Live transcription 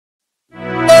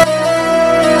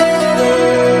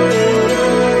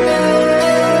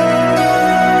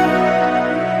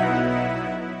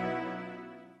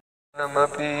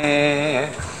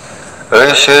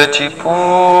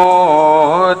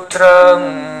Shachiputram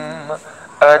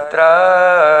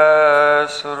atra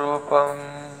surupam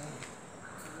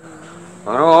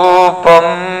Rupam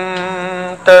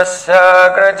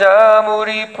tasya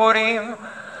grajamuri purim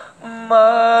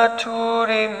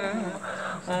maturim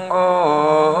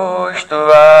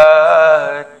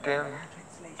goshtuvatim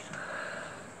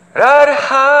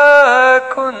Radha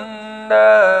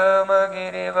kundam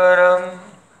girivaram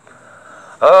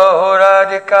Oh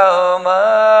Radhika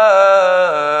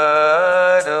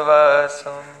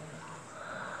madhvasam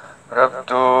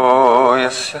Rabdo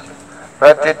yasya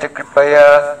pratita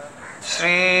kripaya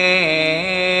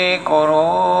Sri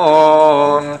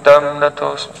Guru Tam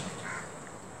Natosmi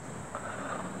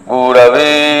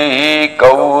Gurave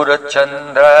Gaura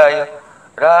Chandraya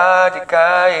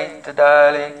Radhikaya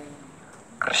Tadale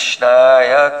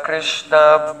Krishnaya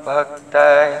Krishna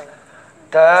Bhaktaya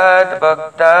Tad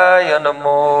Bhaktaya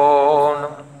Namo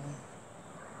Namo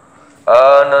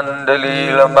Ananda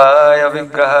Lila Maya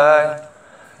Vigrahaya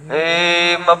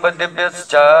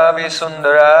Hemabadibhyascha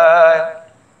Visundaraya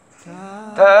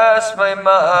Tasmai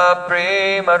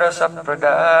Mahaprema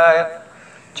Rasapradaya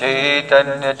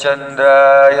Chaitanya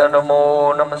Chandraya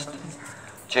Namo Namaste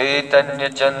Chaitanya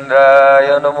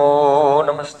Chandraya Namo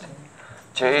Namaste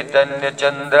Chaitanya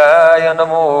Chandraya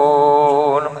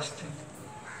Namo Namaste.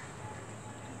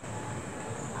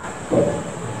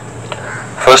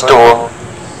 First of all,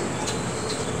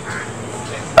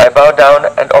 I bow down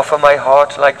and offer my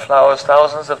heart like flowers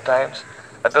thousands of times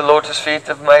at the lotus feet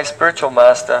of my spiritual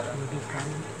master,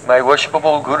 my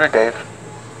worshipable Gurudev,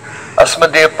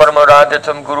 Asmadev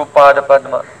Paramaradhatam Guru Pada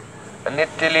Padma,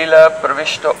 Nityalila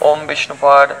Pravishta Om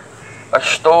Vishnupada,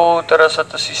 Ashtotara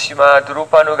Satasisima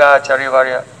Drupanugacharya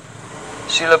Varya,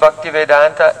 Srila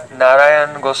Bhaktivedanta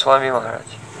Narayan Goswami Maharaj.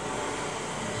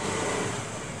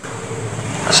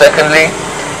 Secondly,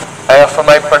 I offer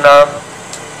my pranam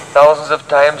thousands of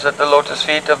times at the lotus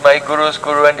feet of my Guru's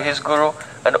Guru and his Guru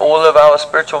and all of our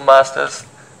spiritual masters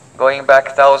going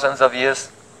back thousands of years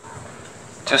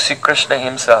to see Krishna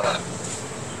himself.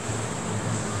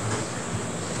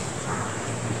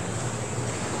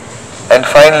 And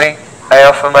finally, I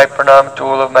offer my pranam to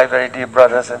all of my very dear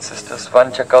brothers and sisters.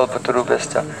 Vancha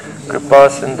kalpatarubhascha kripa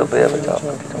sindhu bheva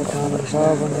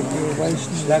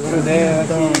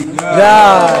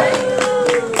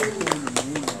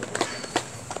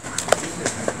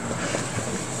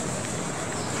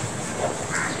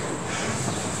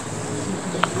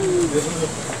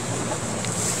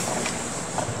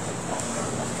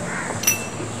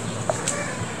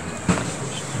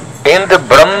In the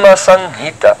Brahma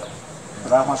Samhita,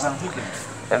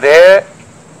 there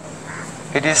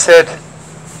it is said,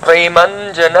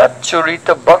 Premanjana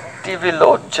churita bhakti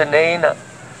vilochanena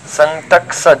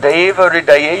santaksa deva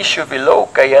hridayeshu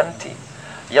vilokayanti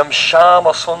yam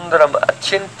shama sundaram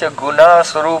achintya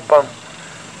gunasarupam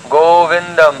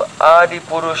govindam adi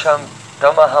purusham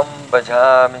tamaham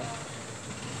bhajami.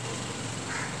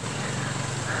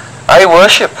 I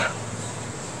worship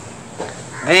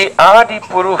the Adi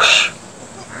Purush,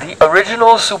 the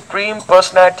original Supreme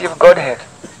Personality of Godhead,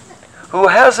 who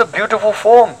has a beautiful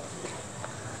form,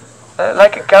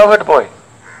 like a cowherd boy.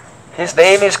 His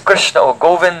name is Krishna or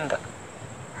Govinda.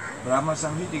 Брахма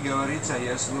Самхите говорится,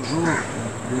 я служу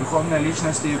Верховной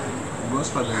Личности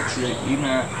Господа, чье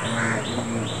имя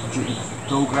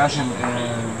то украшен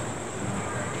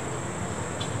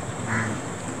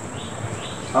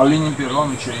павлиним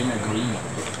пером, чье имя Говинда.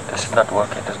 This is not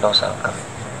working, there's no sound coming.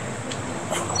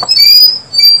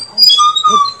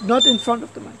 But not in front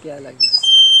of the mic, yeah, like this.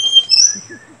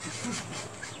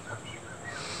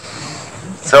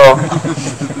 So,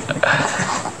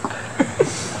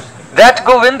 that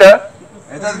Govinda,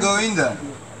 Этот Говинда,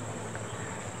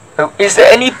 is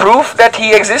there any proof that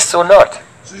he exists or not?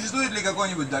 существует ли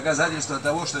какое-нибудь доказательство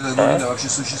того, что этот Говинда вообще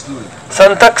существует?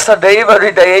 Santaksa deva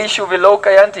hridayeshu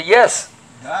vilokayanti, yes.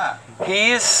 Да.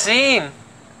 He is seen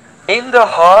in the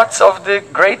hearts of the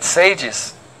great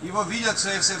sages, Его видят в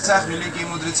своих сердцах великие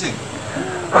мудрецы,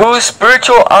 whose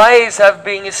spiritual eyes have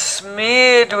been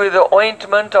smeared with the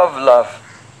ointment of love.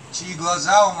 чьи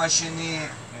глаза умощены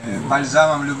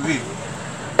бальзамом любви.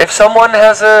 If someone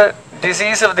has a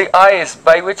disease of the eyes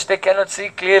by which they cannot see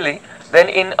clearly, then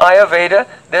in Ayurveda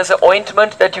there's an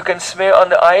ointment that you can smear on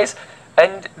the eyes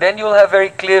and then you'll have very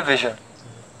clear vision.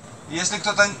 Если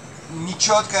кто-то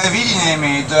нечеткое видение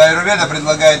имеет, то аюрведа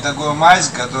предлагает такую мазь,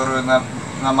 которую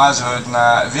намазывают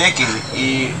на веки,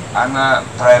 и она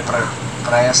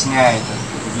проясняет.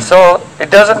 So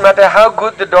it doesn't matter how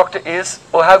good the doctor is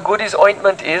or how good his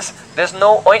ointment is, there's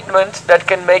no ointment that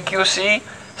can make you see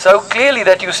so clearly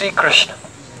that you see Krishna.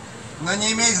 Но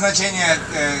не имеет значения,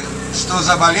 что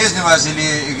за болезнь у вас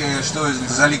или что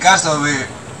за лекарство вы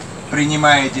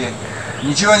принимаете.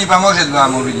 Ничего не поможет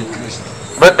вам увидеть Кришну.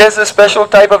 But there's a special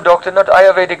type of doctor, not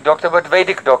Ayurvedic doctor, but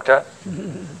Vedic doctor.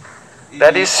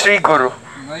 That is Sri Guru.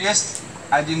 Но есть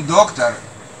один доктор,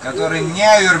 который не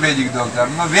аюрведик доктор,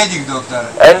 но ведик доктор,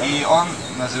 и он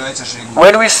называется Шри Гуру.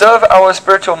 When we serve our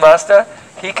spiritual master,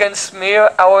 he can smear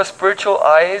our spiritual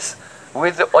eyes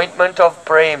with the ointment of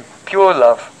Prem, pure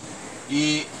love.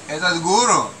 И этот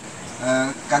гуру,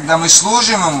 когда мы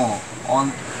служим ему,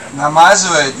 он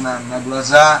намазывает нам на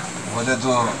глаза вот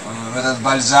этот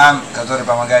бальзам, который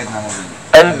помогает нам увидеть.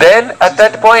 And then at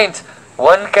that point,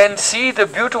 one can see the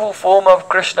beautiful form of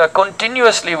Krishna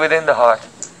continuously within the heart.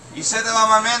 И с этого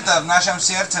момента в нашем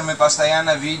сердце мы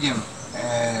постоянно видим,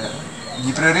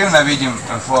 непрерывно видим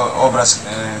образ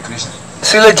Кришны.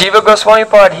 Srila Jiva Goswami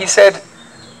Pad, he said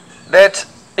that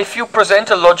if you present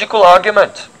a logical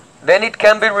argument, then it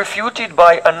can be refuted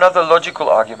by another logical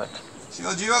argument.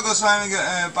 Срила Джива Госвами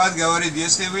Пад говорит,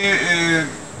 если вы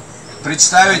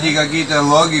представите какие-то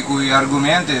логику и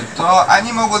аргументы, то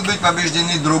они могут быть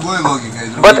побеждены другой логикой,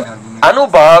 другими аргументами.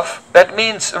 Anubhav, that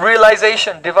means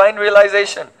realization, divine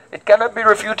realization. It cannot be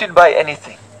refuted by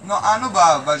anything. Но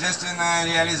анубхав, божественная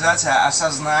реализация,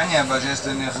 осознание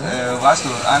божественных васту,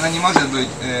 она не может быть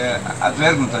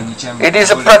отвергнута ничем. It is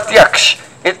a pratyaksh.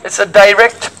 It's a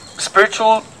direct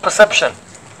spiritual perception.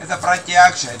 Это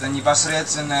пратьякша, это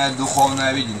непосредственное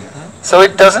духовное видение. So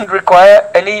it doesn't require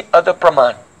any other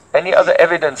praman, any other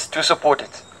evidence to support it.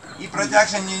 И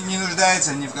пратьякша не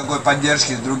нуждается ни в какой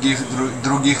поддержке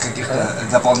других каких-то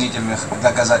дополнительных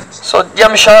доказательств. So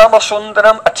Yamshama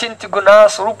Sundaram Achintya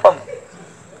Gunas Rupam.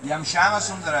 Ямшама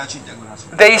Сундара Ачинтя Гунас.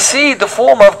 They see the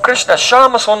form of Krishna,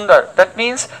 Shama Sundar. That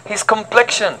means his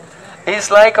complexion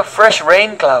is like a fresh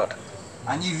rain cloud.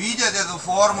 Они видят эту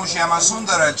форму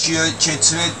Шьяма-Сундара, чей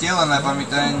цвет тела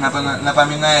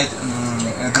напоминает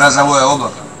грозовое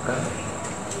облако.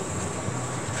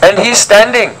 And he's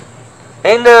standing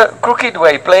in a crooked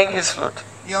way, playing his flute.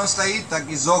 И он стоит так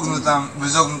в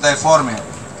изогнутой форме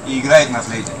и играет на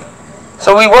флейте.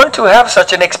 So we want to have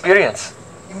such an experience.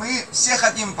 И мы все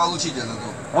хотим получить этот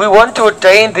опыт. We want to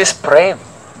attain this Prem.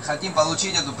 Мы хотим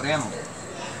получить эту прему.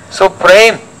 So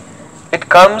Prem, it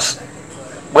comes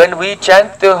when we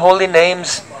chant the holy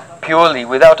names purely,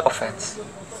 without offense.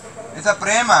 Эта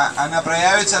према, она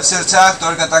проявится в сердцах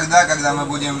только тогда, когда мы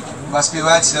будем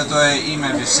воспевать святое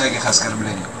имя без всяких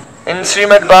оскорблений. In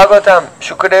Srimad Bhagavatam,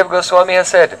 Shukadev Goswami has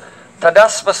said,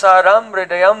 Tadasvasaram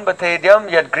hridayam batedyam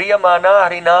yad griyamana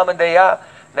harinamadaya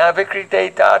na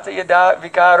vikrite tata yada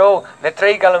vikaro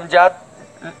netregalam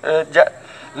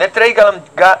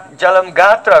jalam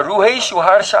gatra ruheshu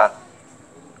harsha.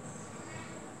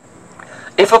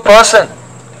 If a person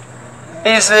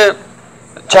is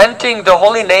chanting the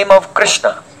holy name of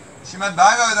Krishna, Шримад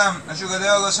Бхагаватам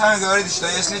Шукадева Госвами говорит, что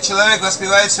если человек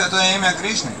воспевает святое имя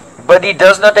Кришны, but he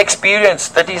does not experience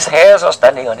that his hairs are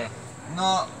standing on it,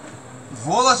 но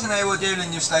волосы на его теле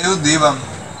не встают дыбом,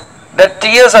 that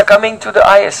tears are coming to the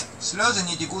eyes, слезы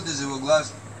не текут из его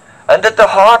глаз, and that the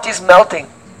heart is melting,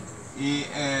 и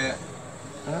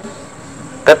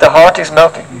that the heart is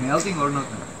melting. melting or not?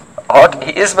 Heart,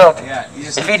 he is melting. Yeah,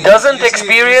 If he doesn't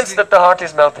experience that the heart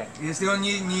is melting, если он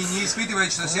не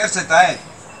испытывает, что сердце тает,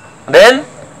 then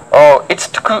it's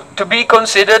to be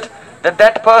considered that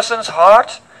that person's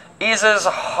heart is as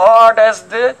hard as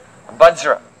the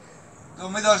vajra. то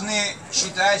мы должны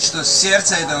считать, что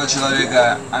сердце этого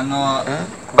человека, оно...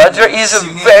 Vajra is a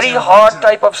very hard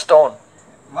type of stone.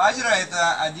 Ваджра —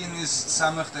 это один из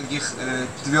самых таких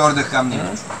твердых камней,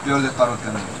 твердых пород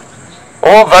камней.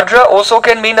 Or vajra also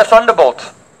can mean a thunderbolt.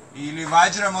 Или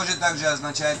ваджра может также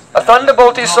означать... A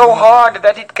thunderbolt is so hard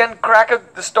that it can crack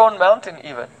the stone mountain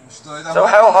even. So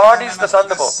how hard is the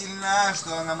thunderbolt? Сильна,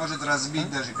 что она может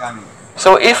разбить даже камень.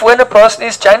 So if when a person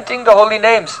is chanting the holy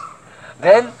names,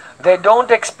 then they don't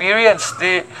experience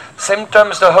the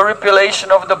symptoms, the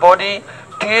horripilation of the body,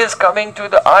 tears coming to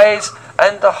the eyes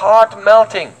and the heart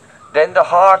melting, then the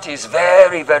heart is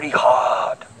very, very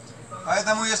hard.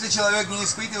 Поэтому, если человек не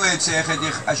испытывает всех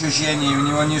этих ощущений, у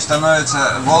него не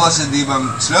становятся волосы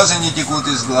дыбом, слезы не текут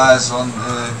из глаз,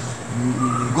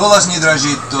 голос не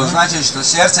дрожит, то значит, что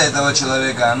сердце этого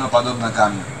человека, оно подобно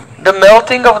камню. The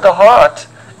melting of the heart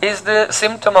is the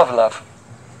symptom of love.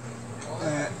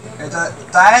 Это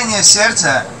таяние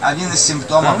сердца один из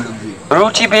симптомов любви.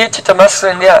 Ruchi bichita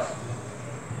masrinya.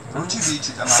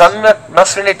 Samyak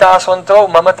masrinita swanto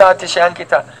mamata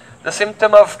tishankita. The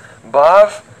symptom of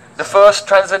bhav, the first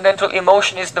transcendental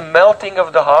emotion, is the melting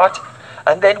of the heart.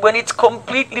 And then when it's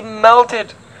completely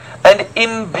melted, and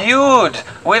imbued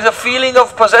with a feeling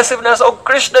of possessiveness, oh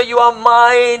Krishna, you are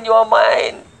mine,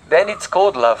 then it's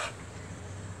called love.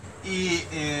 И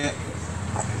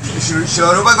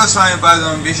Шиларупа Госвами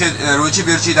Падам пишет Ручи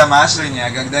Бирчита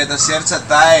Машриня, когда это сердце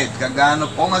тает, когда оно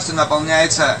полностью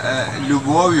наполняется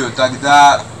любовью,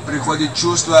 тогда приходит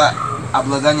чувство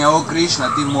обладания, о Кришна,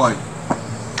 ты мой.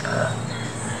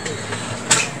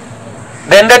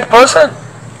 Then that person,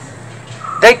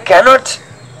 they cannot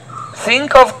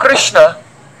think of Krishna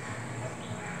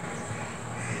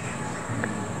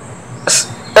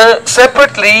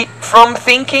separately from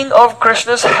thinking of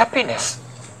Krishna's happiness.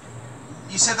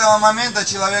 И с этого момента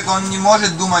человек, он не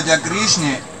может думать о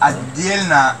Кришне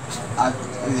отдельно от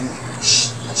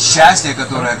счастья,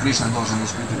 которое Кришна должен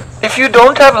испытывать. If you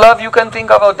don't have love, you can think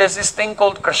about there's this thing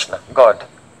called Krishna, God.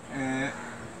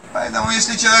 Поэтому,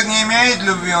 если человек не имеет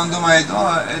любви, он думает,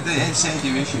 о, это все эти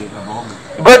вещи, это Бог.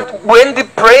 But when the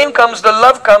prem comes, the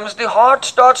love comes, the heart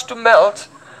starts to melt,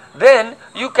 then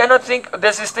you cannot think,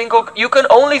 there's this thing called, you can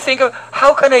only think of,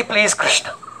 how can I please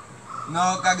Krishna?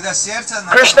 Но когда сердце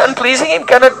Krishna and pleasing him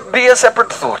cannot be a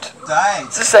separate thought. тает,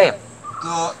 It's the same.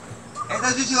 то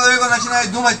этот же человек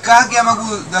начинает думать, как я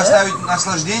могу доставить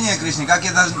наслаждение Кришне, как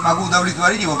я могу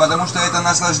удовлетворить его, потому что это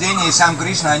наслаждение и сам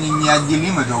Кришна, они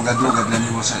неотделимы друг от друга для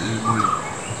него.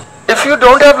 If you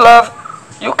don't have love,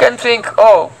 you can think,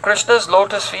 oh, Krishna's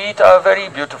lotus feet are very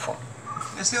beautiful.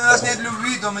 Если у нас нет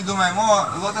любви, то мы думаем, о,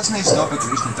 лотосные стопы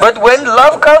Кришны. But when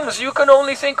love comes, you can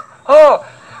only think, oh,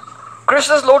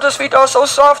 Krishna's lotus feet are so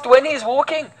soft when he's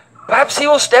walking. Perhaps he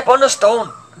will step on a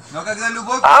stone. Но когда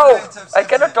любовь Ow! появляется в I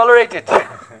cannot сердце, tolerate it.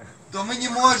 то мы не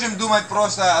можем думать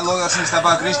просто о лотосных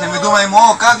стопах Кришны. Мы думаем,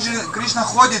 о, как же Кришна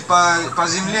ходит по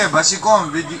земле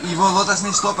босиком, ведь его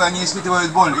лотосные стопы, они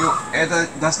испытывают боль. И это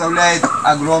доставляет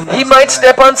огромное... He might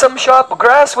step on some sharp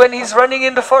grass when he's running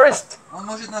in the forest. Он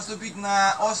может наступить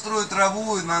на острую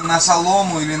траву, на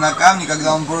солому или на камни,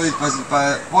 когда он бродит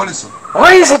по лесу.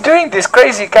 Why is he doing this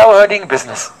crazy cow herding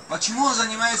business? Почему он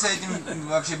занимается этим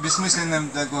вообще бессмысленным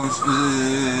таким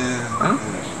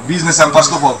бизнесом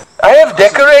пастухов? I have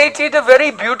decorated a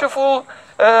very beautiful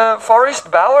forest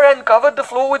bower and covered the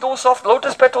floor with all soft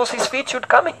lotus petals. His feet should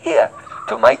come here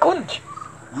to my kunj.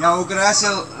 Я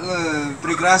украсил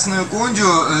прекрасную кунджу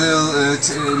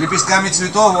лепестками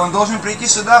цветов. Он должен прийти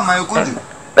сюда, в мою кунджу.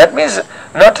 That means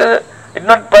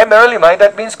not primarily mine.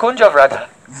 That means kunj of Radha.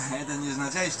 Это не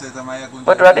означает, что это моя кунджа.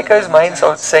 But Radhika is mine,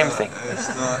 so it's same thing.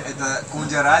 Что это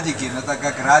кунджа Радики, но так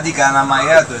как Радика она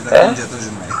моя, то эта кунджа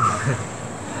тоже моя.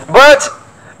 But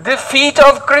the feet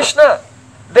of Krishna,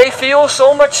 they feel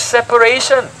so much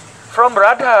separation from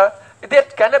Radha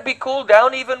that cannot be cooled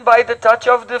down even by the touch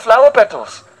of the flower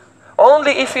petals.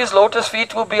 Only if his lotus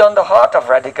feet will be on the heart of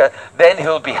Radhika, then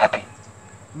he'll be happy.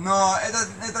 Но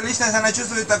эта личность, она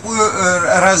чувствует такую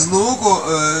разлуку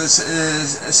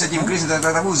с этим Кришной,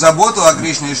 такую заботу о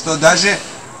Кришне, что даже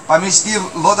поместив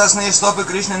лотосные стопы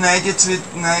Кришны на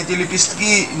эти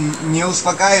лепестки, не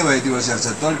успокаивает его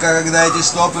сердце. Только когда эти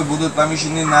стопы будут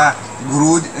помещены на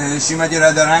грудь Шримати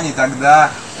Радхарани, тогда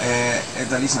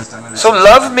эта личность становится. So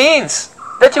love means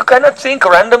that you cannot think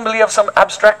randomly of some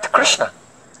abstract Krishna.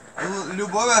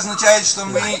 Любовь означает, что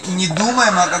мы не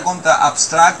думаем о каком-то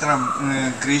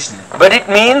абстрактном Кришне. But it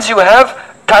means you have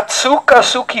tatsuka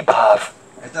sukhi bhav.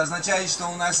 Это означает, что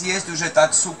у нас есть уже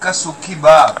татсука сукhi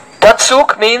бхав.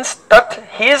 Tatsuk means that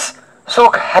his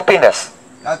sukh, happiness.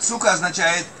 Татсука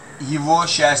означает его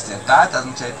счастье. Тат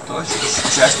означает то, что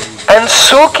счастье. And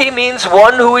sukhi means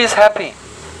one who is happy.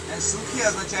 Сукхи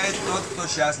означает тот, кто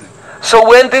счастлив. So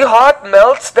when the heart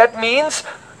melts, that means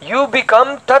you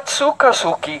become tatsuka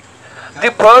sukhi,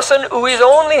 the person who is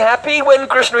only happy when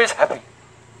Krishna is happy.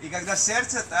 И когда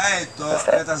сердце тает, то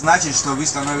это значит, что вы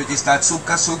становитесь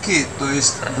татсука сукхи, то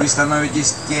есть вы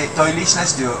становитесь той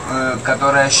личностью,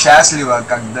 которая счастлива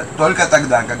только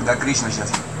тогда, когда Кришна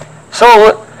счастлив.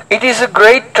 So it is a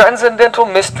great transcendental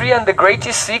mystery and the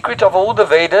greatest secret of all the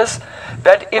Vedas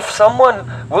that if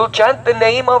someone will chant the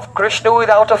name of Krishna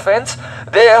without offense,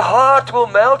 their heart will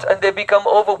melt and they become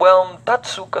overwhelmed.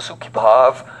 Tatsuka sukhi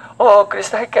bhav. Oh,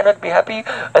 Krishna, I cannot be happy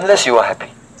unless you are happy.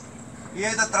 И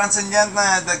это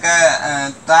трансцендентная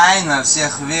такая тайна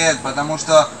всех вед, потому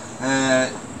что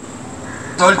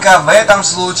только в этом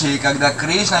случае, когда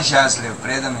Кришна счастлив,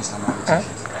 преданный становится счастлив.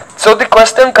 So the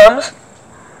question comes,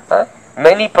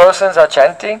 many persons are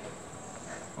chanting,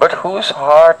 but whose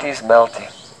heart is melting?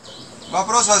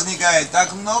 Вопрос возникает,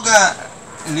 так много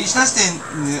личностей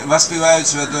воспевают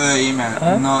святое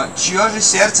имя, но чье же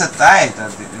сердце тает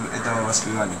от этого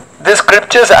воспевания? The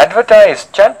scriptures advertise,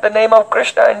 chant the name of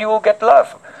Krishna and you will get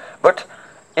love. But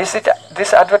is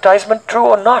this advertisement true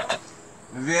or not?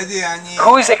 Веды, они...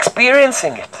 Who is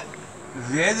experiencing it?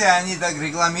 Веды, они так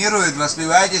рекламируют,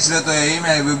 воспевайте святое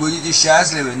имя, и вы будете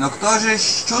счастливы. Но кто же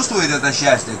чувствует это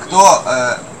счастье? Кто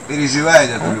переживает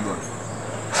эту любовь?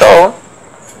 So,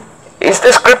 is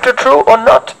the scripture true or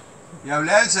not?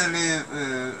 Являются ли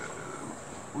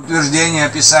утверждения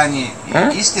Писаний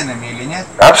истинными или нет?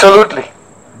 Absolutely.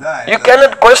 Да, You это...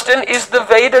 cannot question, is the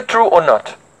Veda true or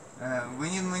not? Мы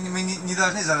не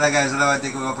должны задавать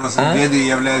такой вопрос. Веды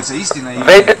являются истиной.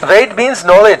 Ved means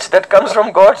knowledge that comes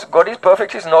from God. God is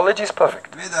perfect, His knowledge is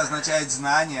perfect. Веда означает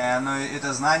знание,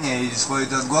 это знание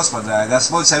исходит от Господа.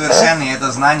 Господь совершенный,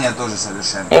 это знание тоже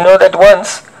совершенное. You know that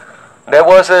once there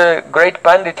was a great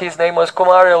pandit, his name was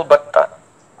Kumaril Bhatta.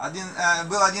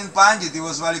 Был один пандит,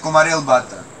 его звали Кумарил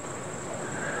Бхатта.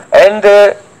 And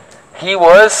he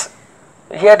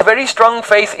had very strong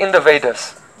faith in the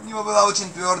Vedas. У него была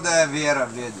очень твердая вера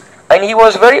в Веды. And he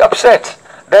was very upset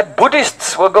that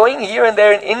Buddhists were going here and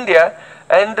there in India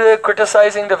and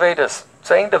criticizing the Vedas,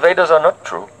 saying the Vedas are not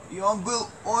true. И он был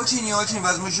очень и очень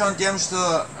возмущен тем,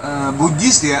 что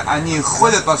буддисты, они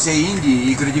ходят по всей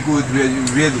Индии и критикуют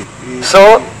Веды.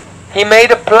 So he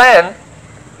made a plan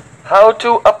how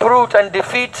to uproot and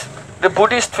defeat the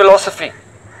Buddhist philosophy.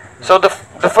 So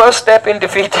the first step in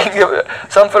defeating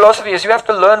some philosophy is you have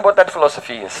to learn what that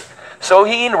philosophy is. So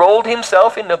he enrolled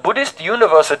himself in the Buddhist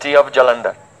University of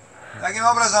Jalandhar. Таким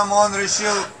образом, он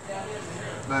решил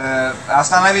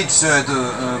остановить всю эту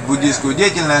буддийскую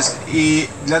деятельность, и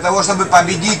для того, чтобы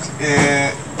победить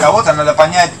кого-то, надо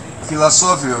понять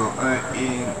философию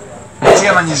и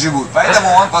чем они живут.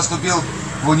 Поэтому он поступил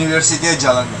в университет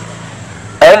Джаландхар.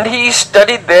 And he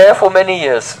studied there for many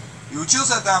years. И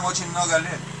учился там очень много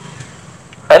лет.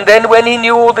 And then when he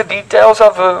knew all the details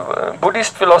of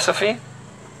Buddhist philosophy,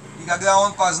 И когда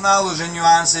он познал уже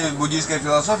нюансы буддийской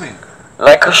философии,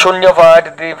 like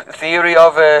Shunyavad, the theory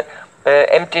of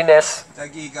emptiness,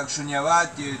 такие как Шуньявад,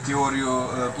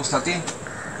 теорию пустоты,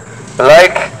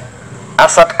 like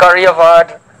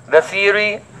Asatkaryavad, the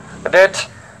theory that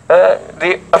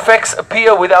the effects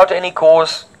appear without any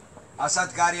cause,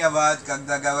 Асадкарьявад,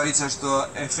 когда говорится, что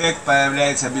эффект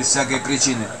появляется без всякой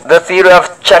причины. the theory of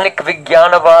Chanik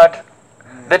Vijnanavad,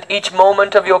 that each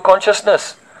moment of your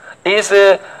consciousness is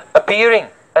appearing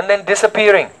and then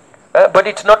disappearing, but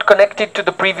it's not connected to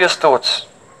the previous thoughts.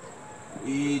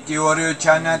 И теорию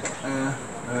Чанак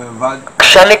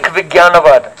Kshanik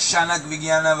Vijnanavad. Кшанак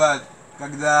Вигьянавад,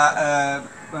 когда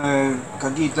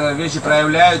какие-то вещи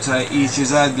проявляются и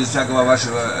исчезают без всякого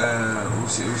вашего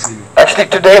усилия. Actually,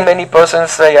 today many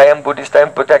persons say I am Buddhist,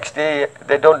 but actually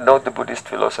they don't know the Buddhist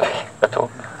philosophy at all.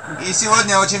 И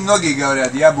сегодня очень многие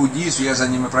говорят, я буддист, я за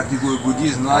ними практикую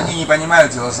буддизм, но они не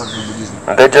понимают философию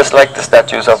буддизма. They're just like the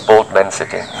statues of bald men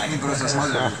sitting Они просто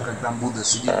смотрят, как там Будда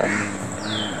сидит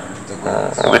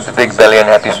with the big belly and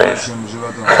happy face. большим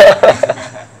животом.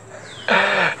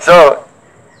 So,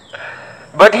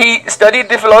 but he studied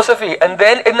the philosophy, and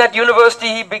then in that university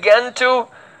he began to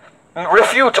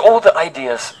refute all the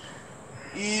ideas.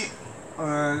 И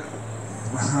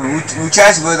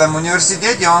учась в этом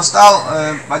университете, он стал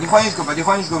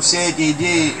потихонечку все эти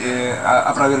идеи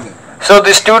опровергать. So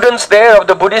the students there of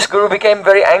the Buddhist guru became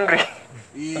very angry.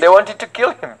 They wanted to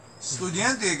kill him.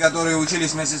 Студенты, которые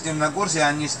учились вместе с ним на курсе,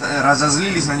 они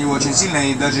разозлились на него очень сильно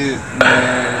и даже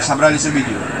собрались убить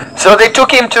его. So they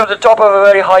took him to the top of a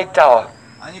very high tower.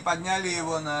 Они подняли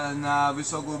его на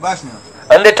высокую башню.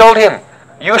 And they told him,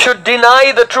 you should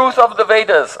deny the truth of the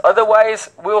Vedas, otherwise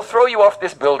we'll throw you off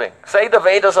this building. Say the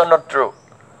Vedas are not true.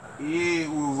 И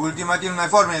в ультимативной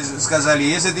форме сказали,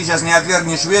 если ты сейчас не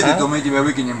отвергнешь Веды, то мы тебя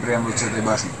выкинем прямо вот с этой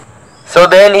башни. So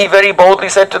then he very boldly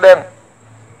said to them,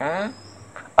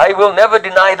 I will never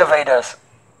deny the Vedas.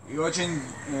 И очень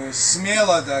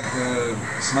смело так,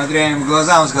 смотря им в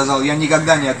глаза, он сказал, я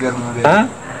никогда не отвергну Веды.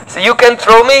 So you can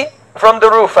throw me from the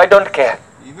roof, I don't care.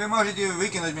 И вы можете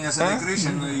выкинуть меня с этой крыши,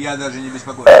 но я даже не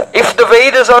беспокоюсь. If the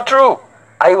Vedas are true,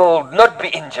 I will not be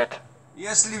injured.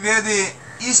 Если Веды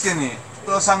истинны,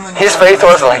 то со мной His faith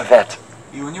was like that.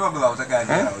 И у него была вот такая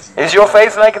вера очень. Is your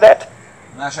faith like that?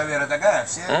 Наша вера такая,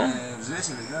 все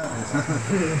взвесили, да?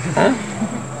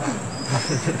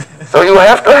 So you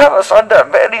have to have a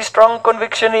very strong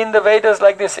conviction in the Vedas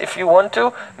like this if you want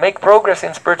to make progress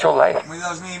in spiritual life. Мы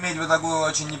должны иметь вот такую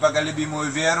очень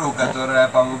непоколебимую веру, которая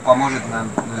поможет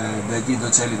нам дойти до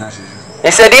цели нашей жизни.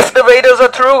 He said, if the Vedas are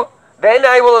true, then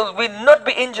I will not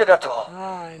be injured at all.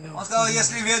 Он сказал,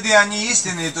 если Веды они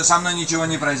истинные, то со мной ничего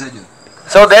не произойдет.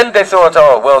 So then they thought,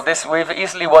 oh, well, we've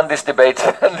easily won this debate.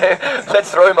 Let's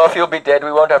throw him off, he'll be dead,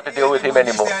 we won't have to deal with him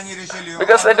anymore.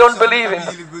 Because they don't believe in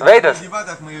Vedas.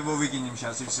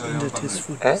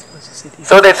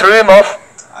 So they threw him off.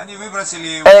 Они выбросили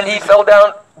его, and he fell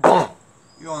down, boom,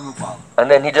 и он упал. and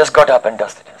then he just got up and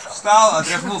dusted himself. Встал,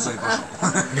 отряхнулся и пошел.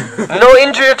 No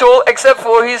injury at all, except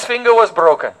for his finger was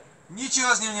broken.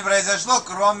 Ничего с ним не произошло,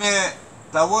 кроме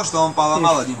того, что он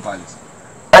поломал один палец.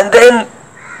 And then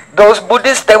those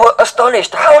Buddhists, they were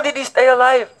astonished. How did he stay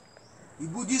alive? И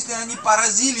буддисты, они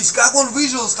поразились, как он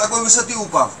выжил с такой высоты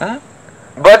упав.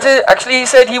 But actually he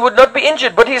said he would not be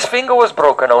injured, but his finger was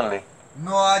broken only.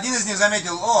 Но один из них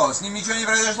заметил, о, с ним ничего не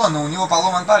произошло, но у него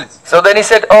поломан палец. So then he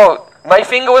said, oh, my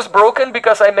finger was broken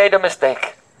because I made a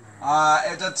mistake. А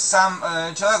этот сам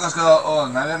человек, он сказал, о,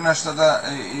 наверное, что-то,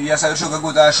 я совершил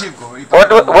какую-то ошибку. И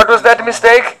What was that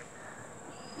mistake?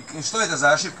 И что это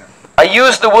за ошибка? I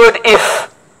used the word if.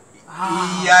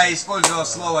 И я использовал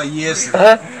слово «если».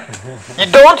 You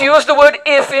don't use the word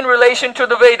if in relation to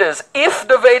the Vedas. If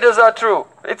the Vedas are true.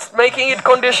 It's making it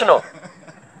conditional.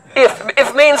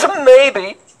 If means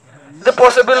maybe. The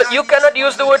possibility. You cannot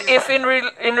use the word if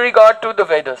in regard to the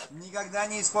Vedas. Никогда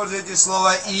не используйте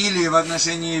слово «или» в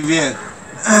отношении вед.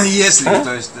 Если,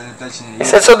 то есть, точнее. He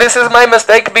said, so this is my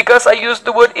mistake because I used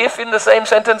the word if in the same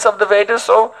sentence of the Vedas,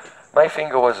 so my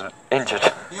finger was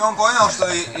injured. И он понял, что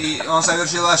он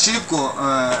совершил ошибку,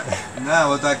 да,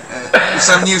 вот так,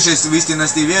 усомнившись в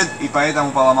истинности вед, и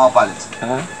поэтому поломал палец.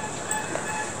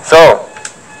 So,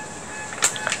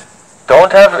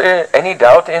 don't have any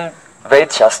doubt in Ved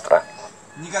Shastra.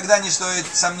 Никогда не стоит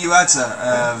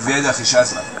сомневаться в ведах и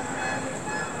шастрах.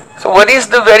 So what is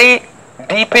the very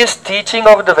deepest teaching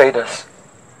of the Vedas?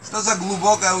 Что за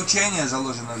глубокое учение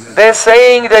заложено в ведах? They're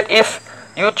saying that if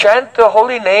you chant the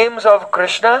holy names of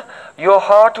Krishna, your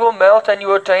heart will melt and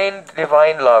you attain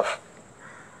divine love.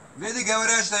 Веды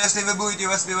говорят, что если вы будете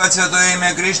воспевать святое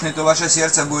имя Кришны, то ваше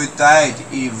сердце будет таять,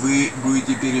 и вы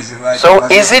будете переживать. So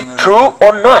is it true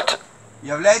or not?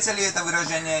 Является ли это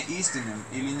выражение истинным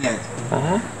или нет?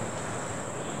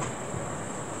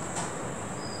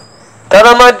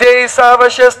 Tanamadde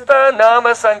savashasta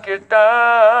nama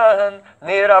sankirtan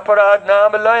niraparad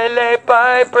nama laile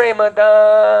pai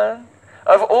premadan.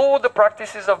 Of all the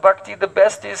practices of bhakti, the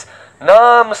best is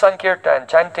Nam Sankirtan,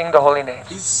 chanting the holy names.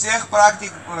 Из всех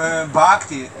практик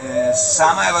бхакти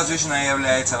самое возвышенное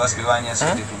является воспевание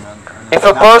святых имен. If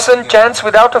a person chants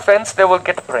without offense, they will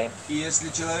get Prem. И если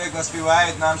человек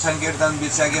воспевает Нам Санкиртан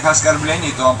без всяких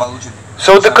оскорблений, то он получит.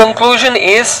 So the conclusion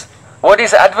is, what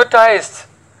is advertised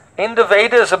in the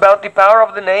Vedas about the power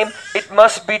of the name, it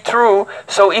must be true.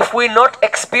 So if we're not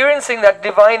experiencing that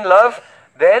divine love,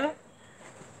 then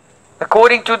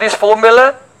according to this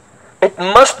formula, it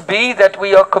must be that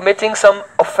we are committing some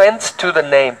offense to the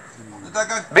name.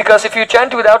 Because if you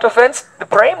chant without offense, the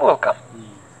Prem will come.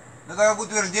 Но так как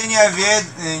утверждения вед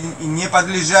не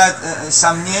подлежат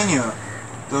сомнению,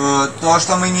 то то,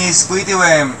 что мы не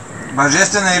испытываем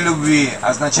божественной любви,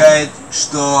 означает,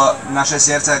 что наше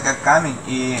сердце как камень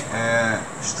и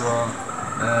что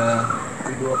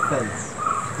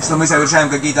мы совершаем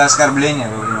какие-то оскорбления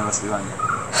во время воспевания.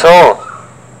 So,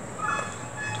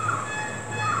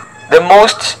 the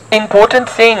most important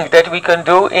thing that we can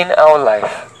do in our life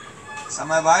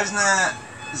Самое важное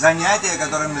занятие,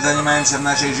 которым мы занимаемся в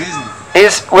нашей жизни,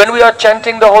 is when we are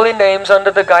chanting the holy names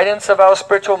under the guidance of our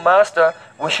spiritual master,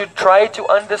 we should try to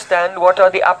understand what are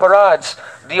the aparads,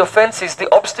 the offenses, the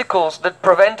obstacles that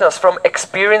prevent us from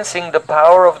experiencing the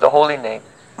power of the holy name.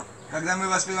 когда мы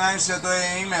воспеваем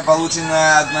святое имя,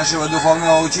 полученное от нашего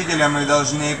духовного учителя, мы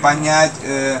должны понять,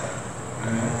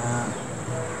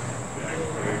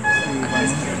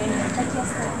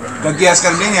 какие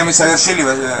оскорбления мы совершили в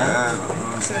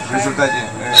результате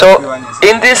So, воспевания.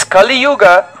 in this Kali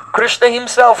Yuga, Krishna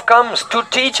himself comes to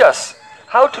teach us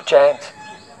how to chant.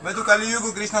 В эту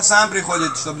Кали-югу Кришна сам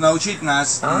приходит, чтобы научить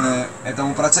нас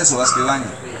этому процессу воспевания.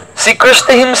 See,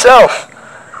 Krishna himself,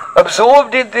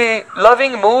 absorbed in the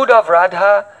loving mood of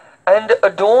Radha and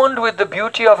adorned with the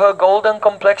beauty of her golden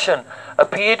complexion,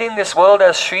 appeared in this world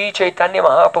as Sri Chaitanya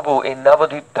Mahaprabhu in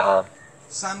Navadvip Dham.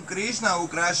 Сам Кришна,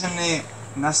 украшенный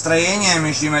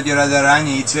настроениями Шримати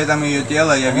Радharani и цветом ее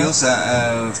тела, явился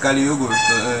в Кали-югу,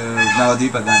 в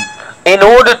Навадвипа-Дхаме. In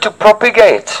order to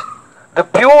propagate the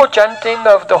pure chanting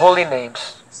of the holy names.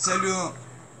 С целью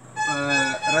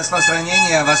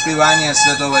распространения воспевания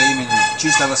святого имени,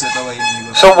 чистого святого имени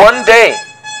Господа. So one day,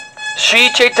 Sri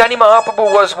Chaitanya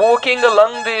Mahaprabhu was walking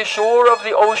along the shore of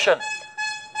the ocean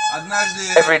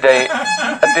every day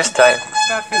at this time.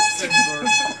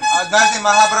 Однажды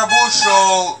Махапрабху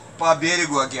шел по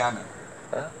берегу океана.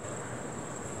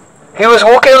 He was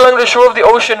walking along the shore of the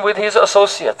ocean with his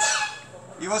associates.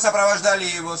 Его сопровождали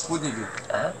его спутники.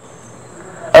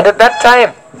 And at that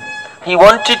time, he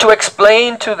wanted to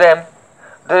explain to them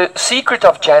the secret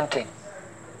of chanting.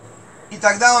 И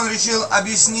тогда он решил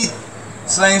объяснить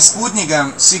своим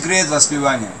спутникам секрет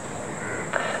воспевания.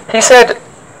 He said,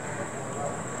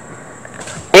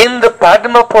 in the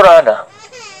Padma Purana,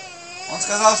 Он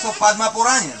сказал, что в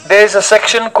Падма-Пуране there is a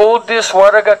section called the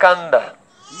Swarga Kanda.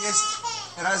 есть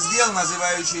раздел,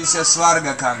 называющийся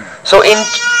Сварга-канда. So in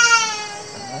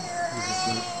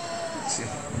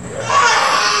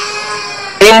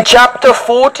chapter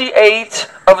 48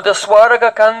 of the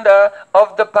Swarga Kanda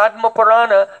of the Padma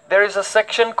Purana, there is a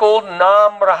section called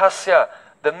Nam Rahasya,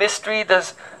 the mystery,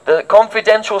 the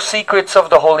confidential secrets of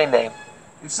the holy name.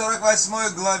 И в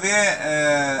 48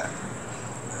 главе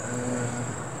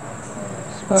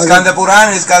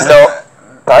Сканда-Пураны сказано... No,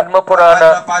 Padma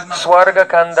Purana, Padma- Swarga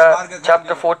Kanda, Swarga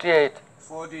chapter Kanda. 48.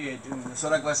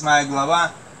 48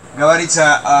 глава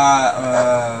говорится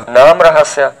о Nam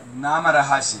Rahasya,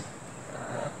 Намарахаси.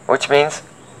 which means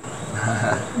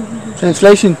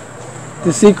Translation: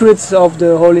 the secrets of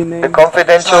the holy the name. Что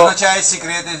confidential означает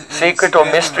секреты, secret or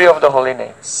mystery of the holy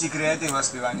name. секреты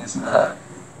воспевания слова.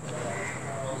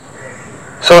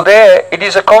 So there, it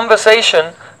is a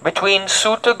conversation between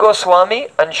Sutta Goswami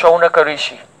and Shaunaka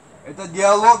Rishi. Это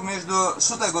диалог между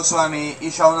Сута Госвами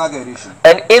и Шаунага Риши.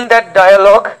 And in that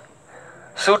dialogue,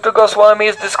 Sutta Goswami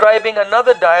is describing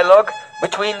another dialogue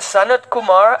between Sanat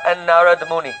Kumar and Narad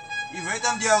Muni. И в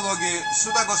этом диалоге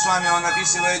Сута Госвами он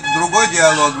описывает другой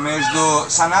диалог между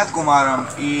Санат Кумаром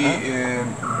и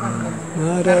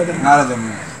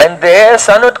Нарадом. And there,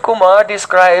 Sanat Kumar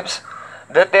describes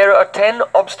that there are 10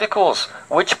 obstacles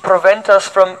which prevent us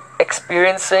from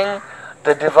experiencing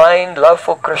the divine love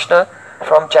for Krishna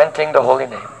from chanting the holy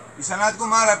name. И Санат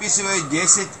Кумар описывает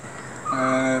 10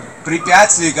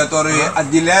 препятствий, которые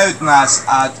отделяют нас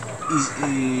от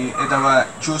этого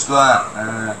чувства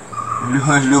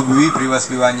любви при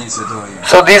воспевании Святого имени.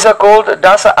 So these are called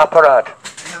Dasa Aparad.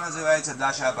 Это называется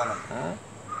Даша Апарат.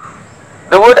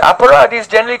 The word aparad is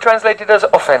generally translated as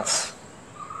offense.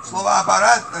 Слово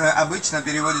аппарат обычно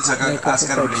переводится как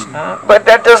оскорбление. But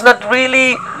that does not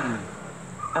really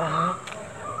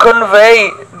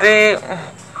convey the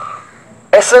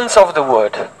essence of the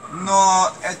word. Но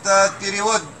этот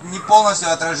перевод не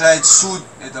полностью отражает суть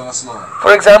этого слова.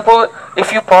 For example,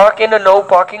 if you park in a no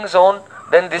parking zone,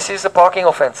 then this is a parking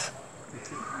offense.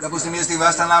 Допустим, если вы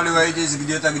останавливаетесь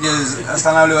где-то, где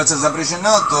останавливаться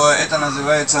запрещено, то это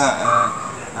называется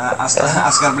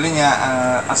оскорбление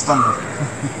остановки.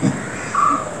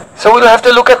 So we'll have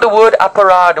to look at the word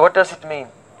aparad. What does it mean?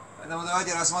 Поэтому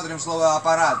давайте рассмотрим слово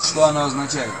аппарат, что оно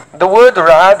означает. The word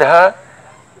radha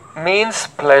means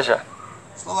pleasure.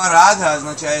 Слово радха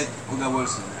означает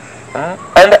удовольствие.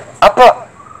 And apa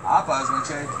Апа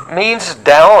означает means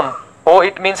down, or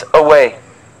it means away.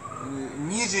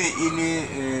 ниже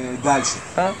или дальше.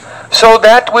 So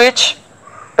that which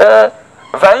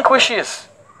vanquishes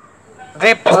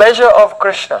the pleasure of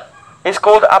Krishna is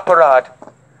called aparad,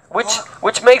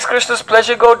 which makes Krishna's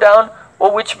pleasure go down,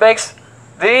 or which makes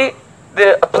the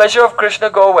pleasure of Krishna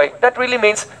go away. That really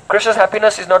means Krishna's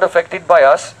happiness is not affected by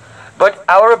us, but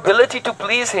our ability to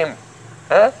please him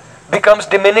becomes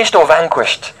diminished or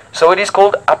vanquished. So it is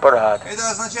called aparad. Это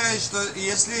означает, что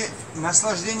если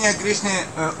наслаждение Кришны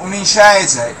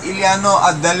уменьшается или оно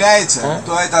отдаляется,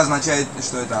 то это означает,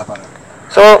 что это аппарат.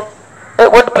 So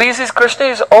what pleases Krishna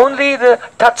is only the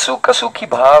tatsuka sukhi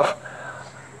bhav,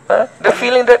 the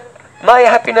feeling that my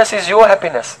happiness is your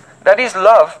happiness. That is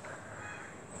love.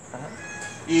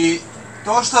 И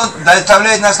то, что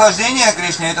доставляет наслаждение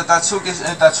Кришне, это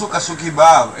татсука сукhi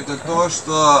бхав, это то,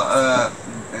 что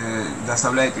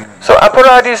доставляет ему. So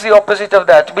aparad is the opposite of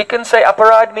that. We can say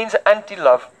aparad means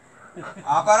anti-love.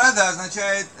 Аппарада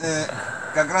означает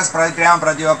как раз прямо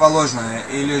противоположное,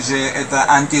 или же это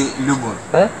антилюбовь.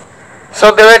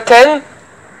 So there are 10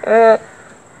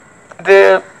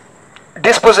 the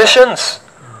dispositions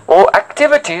or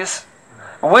activities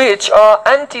which are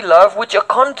anti-love, which are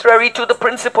contrary to the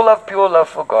principle of pure love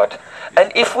for God.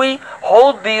 And if we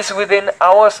hold these within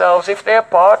ourselves, if they are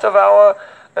part of our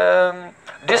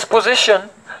disposition,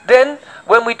 then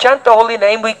when we chant the holy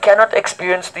name, we cannot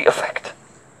experience the effect.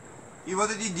 И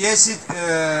вот эти 10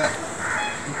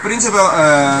 принципов,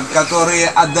 которые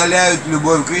отдаляют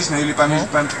любовь к Кришне, или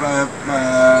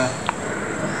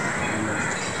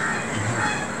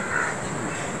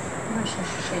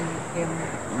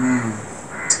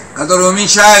которые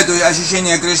уменьшают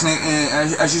ощущение Кришны,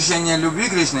 ощущение любви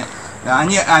к Кришне,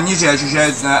 они же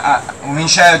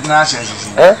уменьшают наши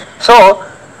ощущения. So,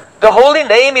 the holy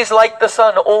name is like the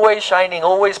sun, always shining,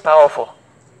 always powerful.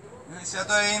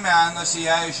 Святое имя, оно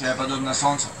сияющее, подобно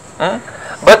солнцу.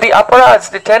 But the aparads,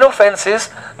 the 10 offenses,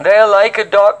 they are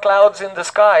like dark clouds in the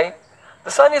sky,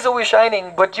 the sun is always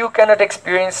shining, but you cannot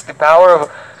experience the power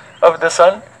of the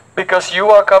sun because you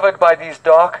are covered by these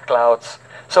dark clouds.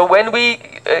 So when we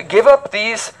give up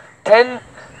these 10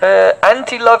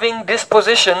 anti-loving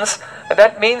dispositions,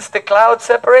 that means the cloud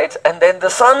separates and then the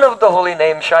sun of the holy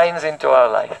name shines into our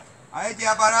life. А эти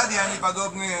аппараты, они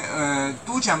подобны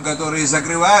тучам, которые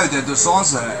закрывают это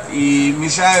солнце и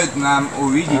мешают нам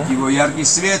увидеть его яркий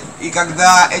свет. И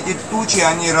когда эти тучи,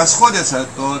 они расходятся,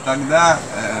 то тогда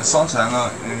солнце, оно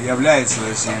являет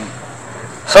свое сияние.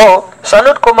 So,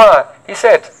 Sanat Kumar, he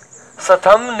said,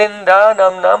 Satam ninda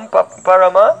nam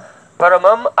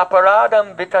paramam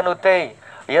aparadam vitanute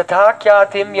yatha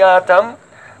kyatim yatam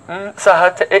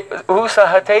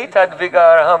sahate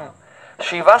tadvigarham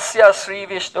Shivasya Sri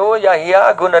Vishnu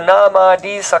Yahya Gunanama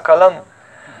Di Sakalam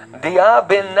Diya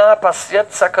Binna Pasyat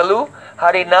Sakalu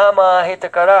Harinama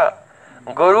Hitakara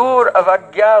Gurur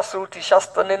Avagya Sruti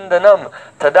Shastanindanam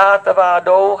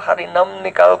Tadatavado Harinam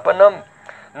Nikalpanam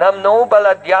Namno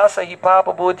Baladyasa Hi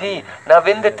Papa Buddhi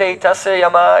Navindate Tase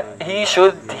Yama Hi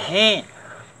Shuddhi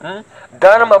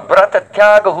Dharma Brata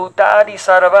Tyaga Hutari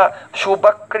Sarva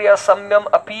Shubakriya Samyam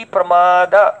Api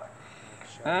Pramada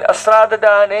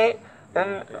Asradadane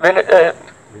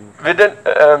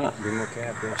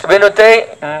Vinute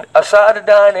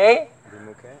asadane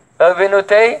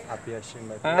vinute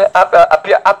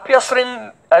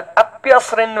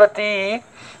apyasrinvati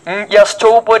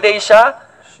yastopadesha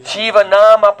shiva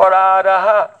nama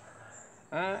paradaha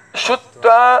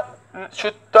shutta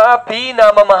pi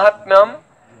nama mahatmyam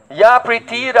ya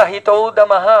priti rahito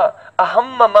damaha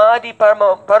aham mamadi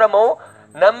paramo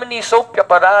namni sopya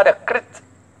parada krit.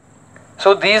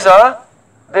 So these are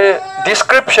the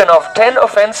description of 10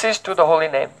 offenses to the holy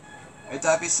name.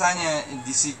 Это описание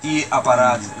 10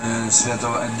 аппарат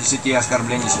святого, 10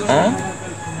 оскорблений святого.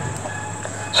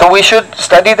 So we should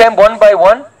study them one by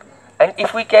one, and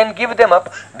if we can give them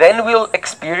up, then we'll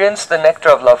experience the nectar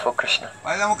of love for Krishna.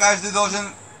 Поэтому каждый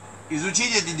должен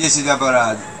изучить эти 10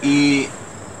 аппарат и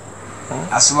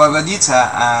освободиться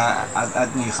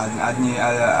от них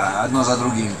одно за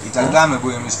другим. И тогда мы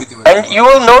будем испытывать. And you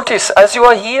will notice as you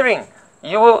are hearing,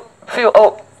 you will feel,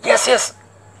 oh, yes,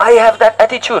 I have that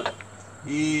attitude.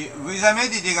 И вы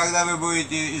заметите, когда вы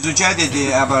будете изучать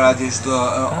эти аппараты,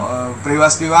 что при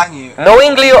воспевании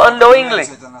knowingly or unknowingly.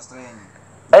 это настроение.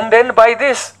 And then by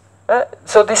this,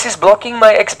 so this is blocking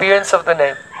my experience of the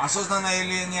name. Осознанно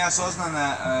или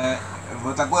неосознанно,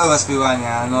 вот такое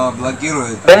воспевание, оно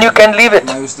блокирует Then you can leave it.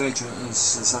 мою встречу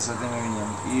со святым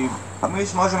именем. И мы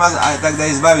сможем тогда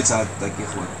избавиться от таких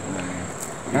вот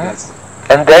препятствий.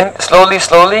 And then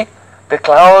slowly, the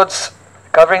clouds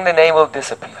covering the name will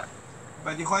disappear.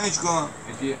 Потихонечку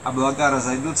эти облака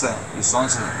разойдутся, и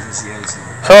солнце засияет снова.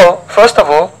 So, first of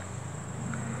all,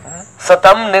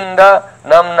 Satam Ninda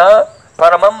Namna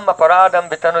Paramam Aparadam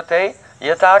Vitanute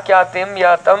Yata Kyatim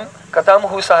Yatam Katam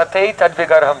Husahate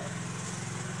Tadvigarham.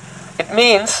 It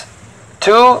means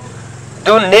to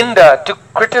do ninda, to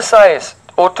criticize,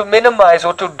 or to minimize,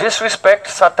 or to disrespect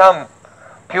Satam,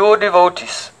 pure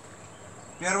devotees.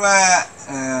 Первое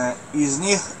из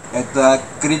них это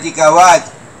критиковать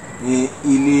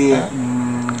или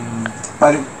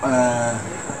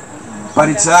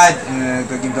порицать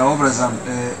каким-то образом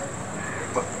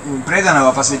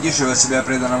преданного, посвятившего себя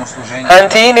преданному служению.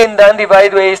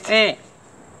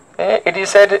 It is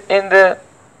said in the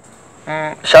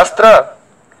Shastra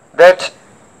that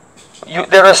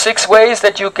there are 6 ways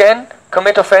that you can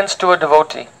commit offense to a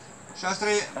devotee.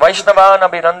 Vaishnavana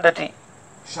Abhinandati.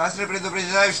 Шастры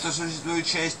предупреждают, что существует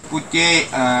 6 путей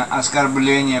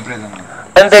оскорбления преданного.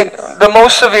 And the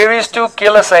most severe is to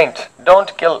kill a saint.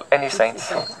 Don't kill any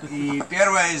saints. И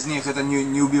первое из них это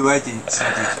не убивайте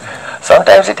святых.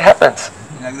 Sometimes it happens.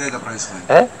 Иногда это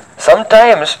происходит.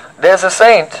 Sometimes there's a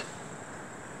saint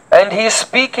and he's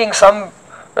speaking some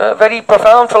very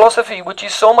profound philosophy which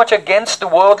is so much against the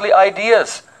worldly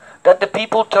ideas that the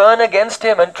people turn against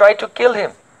him and try to kill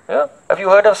him. Yeah? Have you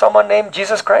heard of someone named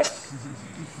Jesus Christ?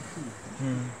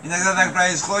 Иногда так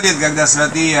происходит, когда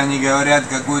святые, они говорят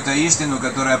какую-то истину,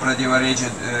 которая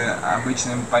противоречит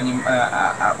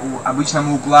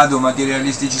обычному укладу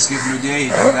материалистических людей, и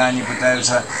тогда они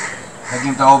пытаются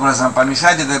каким-то образом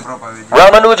помешать этой проповеди.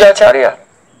 Ramanujacharya.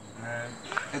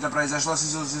 Это произошло с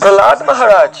Prahlad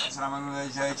Maharaj.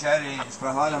 Рамануджачарьей, с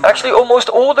Прохладом. Actually, almost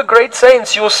all the great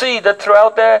saints, you'll see that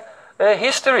throughout their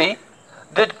history,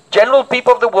 the general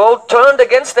people of the world turned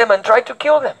against them and tried to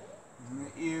kill them.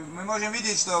 И мы можем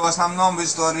видеть, что в основном в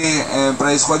истории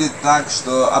происходит так,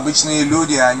 что обычные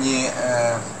люди, они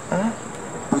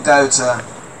пытаются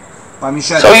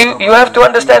помешать. So you have to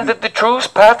understand that the true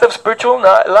path of spiritual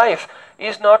life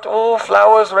is not all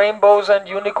flowers, rainbows and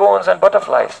unicorns and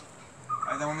butterflies.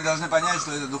 Поэтому мы должны понять,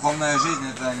 что эта духовная жизнь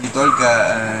это не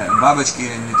только бабочки,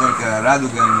 не только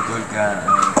радуга, не только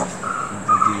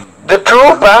такие. The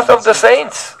true path of the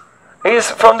saints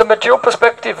is, from the material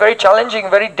perspective, very challenging,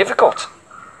 very difficult.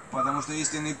 Потому что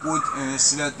истинный путь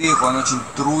святых, он очень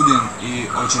труден и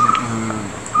очень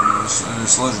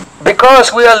сложен.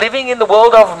 Because we are living in the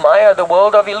world of Maya, the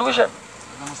world of illusion.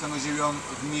 Потому что мы живем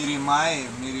в мире майи,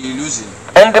 в мире иллюзий.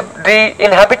 And the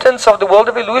inhabitants of the world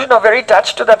of illusion are very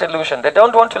attached to that illusion. They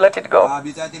don't want to let it go. А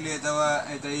обитатели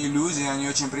этой иллюзии, они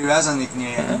очень привязаны к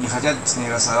ней, они не хотят с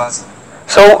ней расставаться.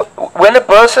 So when a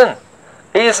person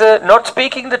is not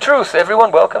speaking the truth,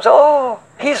 everyone welcomes, oh,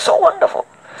 he's so wonderful.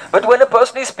 But when a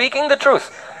person is speaking the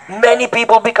truth, many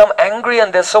people become angry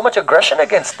and there's so much aggression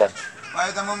against them.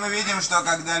 Поэтому мы видим, что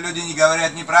когда люди не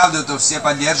говорят неправду, то все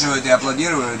поддерживают и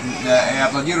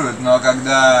аплодируют, но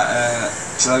когда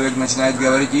человек начинает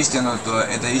говорить истину, то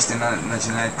эта истина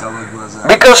начинает колоть глаза.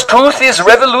 Because truth is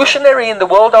revolutionary in the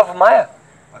world of Maya.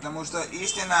 Потому что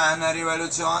истина, она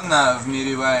революционна в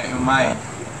мире майи.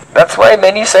 That's why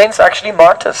many saints actually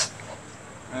martyrs.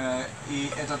 И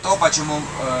это то, почему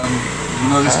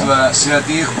множество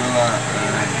святых было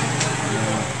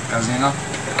казнено.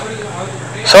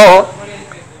 So,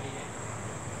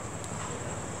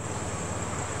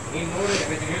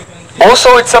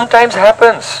 also it sometimes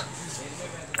happens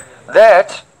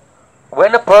that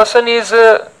when a person is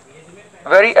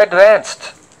very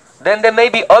advanced, then there may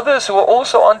be others who are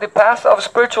also on the path of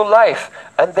spiritual life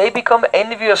and they become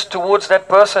envious towards that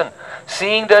person,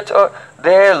 seeing that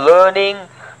their learning,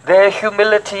 their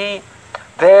humility,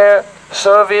 their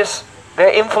service,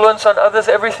 their influence on others,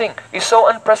 everything is so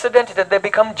unprecedented that they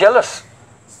become jealous.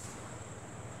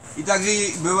 И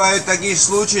также бывают такие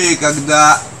случаи,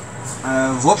 когда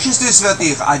в обществе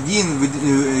святых один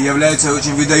является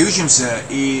очень выдающимся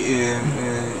и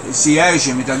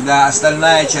сияющим, и тогда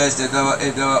остальная часть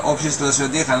этого общества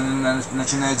святых она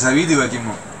начинает завидовать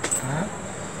ему.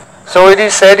 So it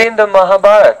is said in the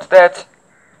Mahabharata that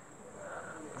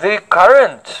the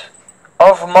current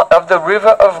of the river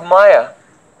of Maya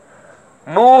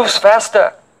moves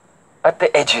faster at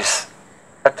the edges,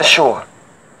 at the shore.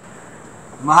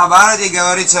 В Махабхарате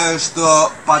говорится,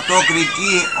 что поток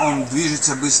реки, он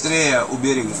движется быстрее у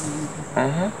берега.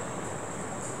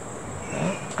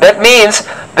 That means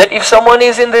that if someone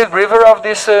is in the river of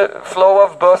this flow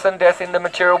of birth and death in the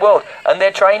material world, and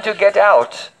they're trying to get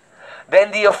out,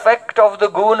 then the effect of the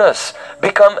gunas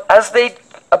become, as they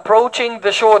approaching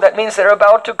the shore, that means they're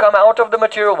about to come out of the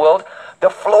material world, the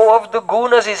flow of the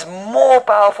gunas is more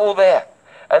powerful there.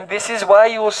 And this is why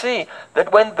you will see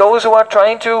that when those who are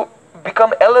trying to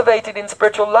become elevated in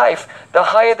spiritual life, the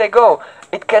higher they go,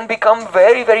 it can become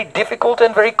very, very difficult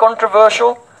and very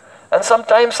controversial, and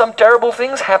sometimes some terrible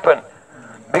things happen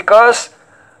because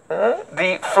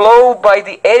the flow by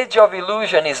the edge of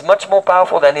illusion is much more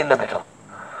powerful than in the middle.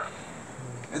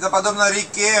 Это подобно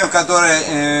реке, в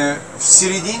которой в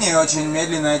середине очень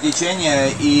медленное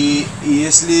течение, и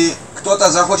если кто-то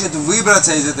захочет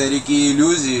выбраться из этой реки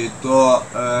иллюзии, то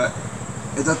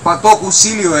этот поток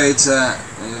усиливается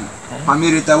по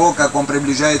мере того, как он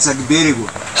приближается к берегу.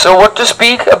 So what to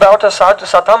speak about a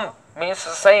satam means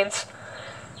the saints.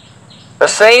 A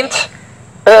saint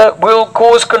will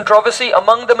cause controversy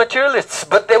among the materialists,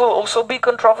 but there will also be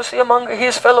controversy among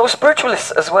his fellow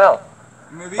spiritualists as well,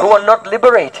 who are not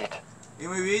liberated. И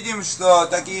мы видим, что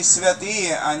такие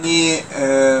святые, они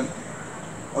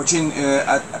очень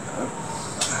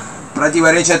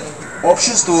противоречат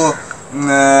обществу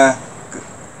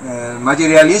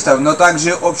материалистов, но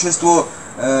также обществу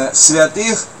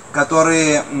святых,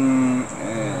 которые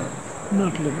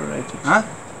not liberated.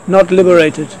 Not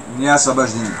liberated. Не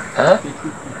освобождены.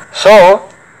 So,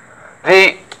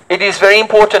 it is very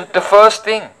important. The first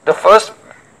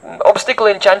obstacle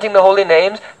in chanting the holy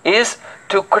names is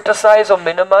to criticize or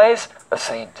minimize a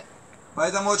saint.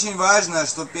 Поэтому очень важно,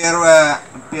 что первая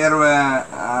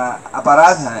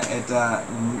аппарата это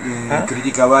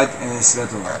критиковать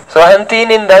святого. So hanti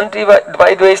nindanti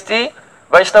vaidvesti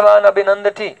vaishnavana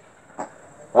abhinandati.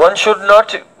 One should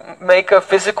not make a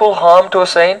physical harm to a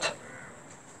saint.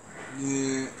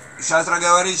 Шастра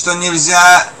говорит, что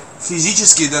нельзя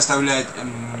физически доставлять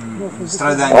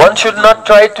страдания. One should not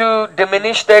try to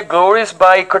diminish their glories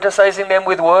by criticizing them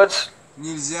with words.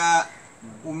 Нельзя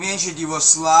уменьшить его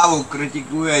славу,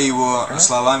 критикуя его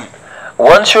словами.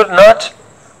 One should not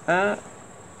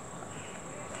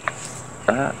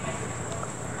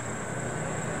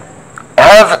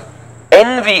have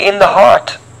envy in the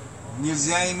heart.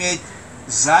 Нельзя иметь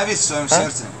зависть в своем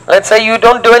сердце. Let's say you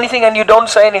don't do anything and you don't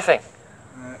say anything.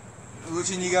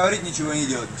 Лучше не говорить, ничего не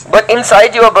делать. But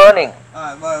inside you are burning.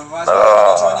 Возможно,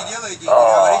 ничего не делаете и не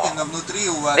говорите, но внутри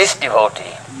у вас This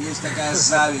devotee, есть такая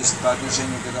зависть по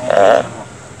отношению к этому преданному.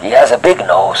 he has a big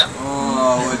nose.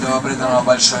 О, у этого преданного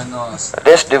большой нос.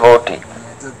 This devotee,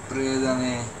 Этот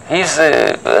преданный. he's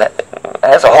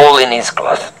has a hole in his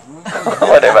cloth.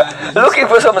 Whatever. Looking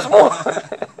for some small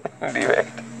defect.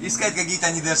 Искать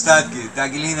какие-то недостатки,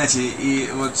 так или иначе, и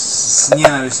вот с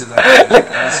ненавистью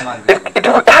рассматривать.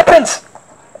 It happens.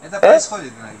 Это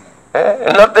происходит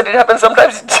иногда. Not that it happens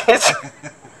sometimes. It's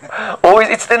always,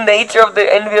 it's the nature of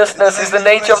the enviousness, it's the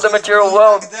nature of the material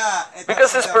world.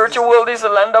 Because the spiritual world is a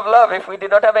land of love. If we did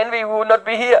not have envy, we would not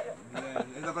be here.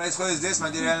 Это происходит здесь, в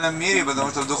материальном мире, потому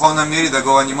что в духовном мире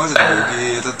такого не может быть.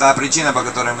 И это та причина, по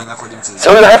которой мы находимся здесь.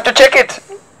 So you have to check it.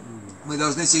 Мы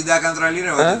должны всегда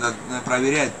контролировать это,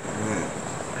 проверять.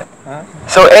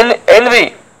 So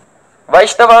envy,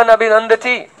 Vaishnava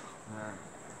abhinandati.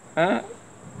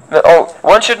 Oh,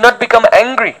 one should not become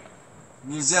angry.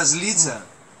 Нельзя злиться.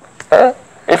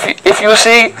 If you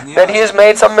see that he has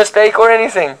made some mistake or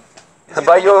anything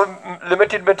by your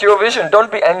limited material vision,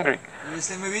 don't be angry.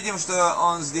 Если мы видим, что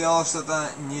он сделал что-то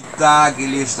не так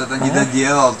или что-то не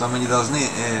доделал, то мы не должны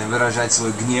выражать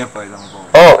свой гнев по этому поводу.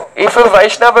 Oh, if a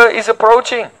Vaishnava is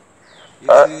approaching,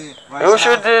 you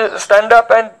should stand up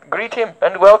and greet him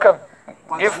and welcome.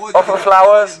 Give offer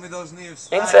flowers,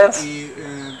 incense,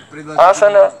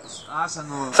 asana.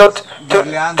 So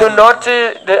to not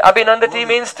the abhinandati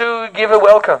means to give a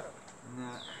welcome.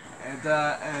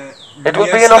 It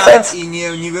will be an offense. И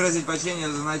не выразить почтение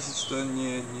значит, что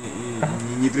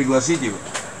не пригласить его.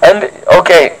 And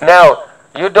okay, now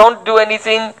you don't do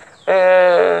anything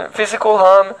physical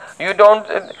harm. You don't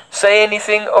say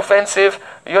anything offensive.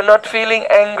 You're not feeling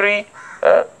angry.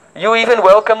 You even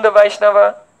welcome the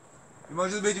Vaishnava.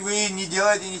 Может быть, вы не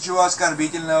делаете ничего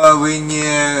оскорбительного, вы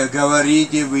не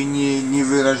говорите, вы не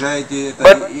выражаете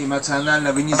это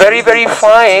эмоционально, вы не... Very, very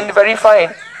fine, very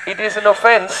fine. It is an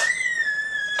offense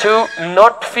to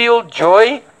not feel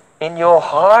joy in your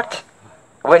heart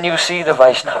when you see the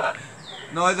Vaishnava.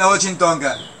 Но это очень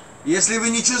тонко. Если вы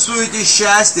не чувствуете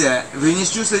счастья, вы не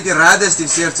чувствуете радости в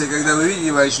сердце, когда вы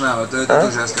видите Вайшнава, то это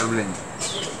тоже оскорбление.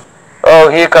 Oh,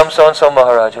 here comes so-and-so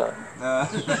Maharaja.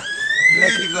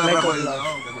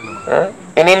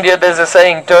 In India there's a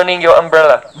saying, turning your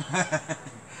umbrella.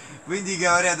 В Индии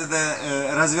говорят это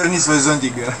разверни свой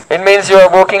зонтик. It means you are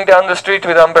walking down the street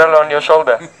with umbrella on your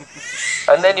shoulder.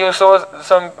 And then you saw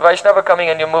some Vaishnava coming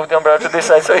and you move the umbrella to this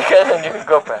side so you can and you can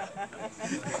go past.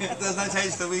 Это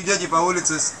означает, что вы идете по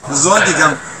улице с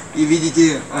зонтиком и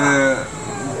видите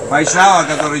Вайшнава,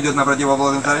 который идет на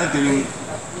противоположной стороне,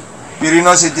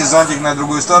 переносите зонтик на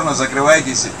другую сторону,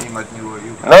 закрываетесь им от него.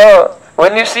 No,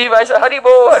 when you see Vaishnava,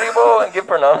 Haribo, and give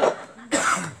pranam.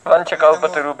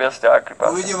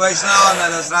 Увидев Вайшнава,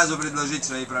 надо сразу предложить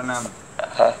свои пранамы.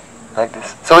 Like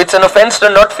this. So it's an offense to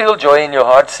not feel joy in your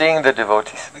heart seeing the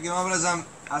devotees. Таким образом,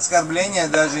 оскорбление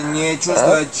даже не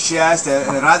чувствовать счастья,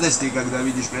 радости, когда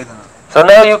видишь преданного. So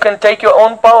now you can take your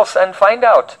own pulse and find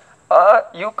out, are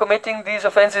you committing these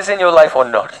offenses in your life or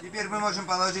not? Теперь мы можем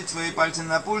положить свои пальцы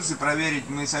на пульс и проверить,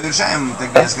 мы совершаем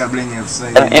такие оскорбления в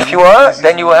своей жизни. And if you are,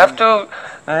 then you have to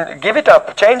give it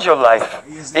up, change your life.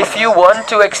 If you want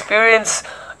to experience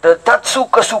the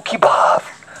Tatsuka Sukhi Bhav,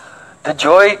 the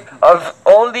joy of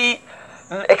only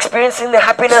experiencing the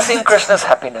happiness in Krishna's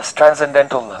happiness,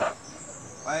 transcendental love.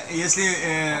 Если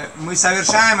мы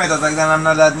совершаем это, тогда нам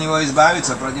надо от него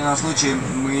избавиться. В противном случае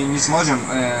мы не сможем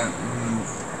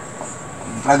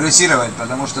прогрессировать,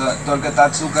 потому что только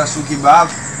Татсука Сукhi Бхав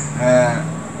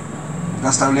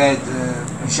доставляет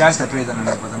счастье преданным,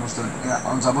 потому что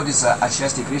он заботится о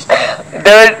счастье Кришны. There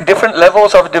are different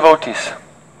levels of devotees.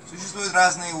 Существуют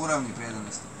разные уровни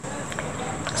преданности.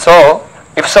 So,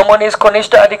 if someone is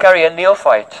Kanishta Adhikari, a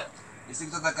neophyte, если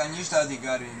кто-то Каништа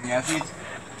Адхикари, неофит,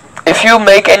 if you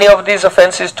make any of these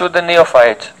offenses to the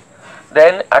neophyte,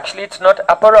 then actually it's not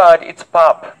aparad, it's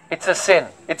pap. It's a sin.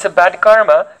 It's a bad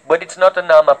karma, but it's not a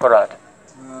nama aparad.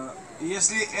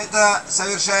 Если это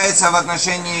совершается в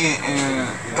отношении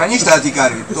Каништа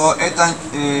Адхикари, то это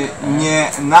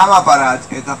не nama aparad,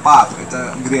 это пап,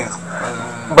 это грех.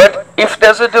 But if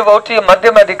there's a devotee, a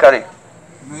Madhyama Adhikari,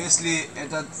 но если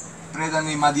этот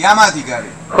преданный Мадьяма Адхикари,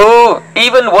 who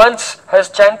even once has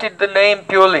chanted the name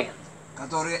purely,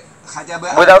 который хотя бы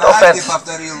without однажды offense,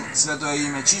 повторил святое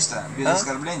имя чисто, без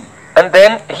оскорбления. And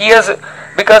then he has,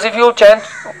 because if you chant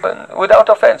without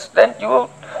offense, then you will,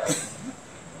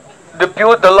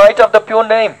 the light of the pure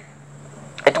name,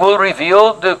 it will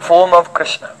reveal the form of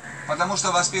Krishna. Потому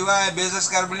что, воспевая без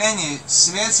оскорблений,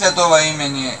 свет святого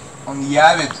имени он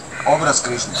явит образ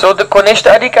Кришны. So the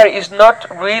Kanishta Adhikari is not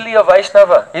really a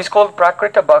Vaishnava. He's called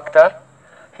Prakrita Bhakta.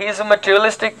 He is a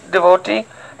materialistic devotee.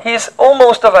 He is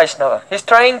almost a Vaishnava. He's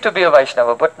trying to be a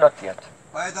Vaishnava, but not yet.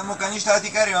 Поэтому Каништа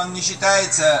Адхикари, он не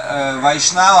считается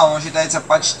вайшнавом, он считается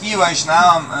почти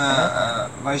вайшнавом,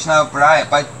 вайшнава прая,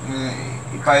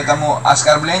 и поэтому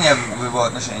оскорбление в его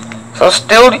отношении. So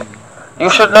still, you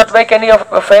should not make any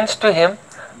offense to him,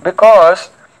 because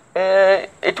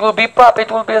it will be pap, it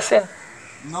will be a sin.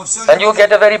 Но все And you'll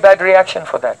get a very bad reaction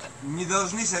for that. не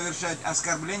должны совершать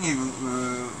оскорблений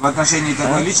в отношении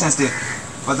такой личности,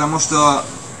 потому что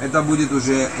это будет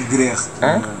уже грех.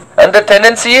 And the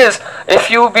tendency is, if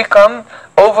you become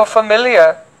over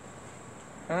familiar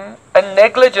and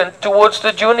negligent towards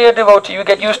the junior devotee, you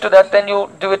get used to that, then you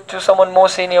do it to someone more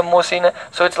senior,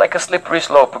 so it's like a slippery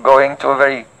slope going to a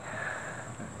very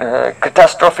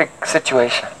catastrophic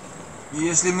situation.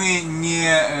 Если мы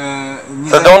не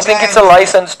So don't think it's a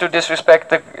license to disrespect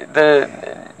the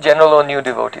general or new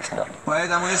devotees, no.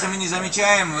 Поэтому если мы не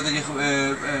замечаем вот этих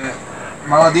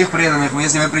молодых преданных,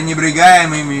 если мы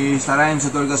пренебрегаем ими и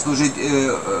стараемся только служить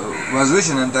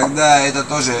возвышенным, тогда это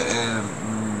тоже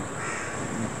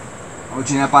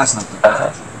очень опасно.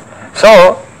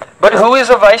 So, but who is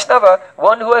a Vaishnava?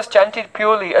 One who has chanted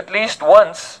purely at least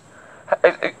once,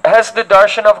 has the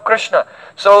darshan of Krishna.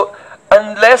 So,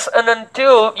 unless and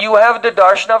until you have the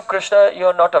darshan of Krishna, you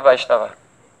are not a Vaishnava.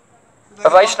 A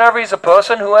Vaishnava is a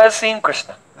person who has seen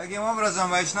Krishna. Таким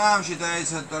образом, вайшнавом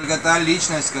считается только та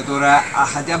личность, которая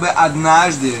хотя бы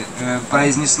однажды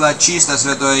произнесла чисто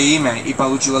святое имя и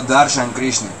получила даршан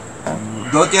Кришны.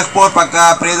 До тех пор,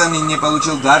 пока преданный не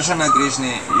получил даршана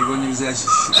Кришны, его нельзя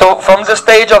считать. So, from the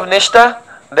stage of Nishta,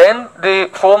 then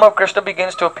the form of Krishna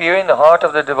begins to appear in the heart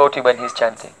of the devotee when he is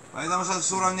chanting. Поэтому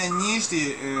с уровня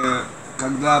ништи,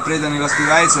 когда преданный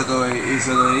воспевает святое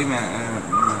имя,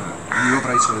 у него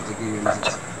происходят такие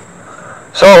вещи.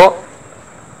 So,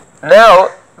 now,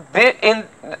 in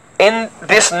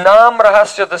this Nam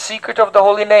Rahasya, the secret of the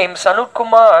holy name, Sanut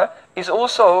Kumar is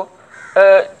also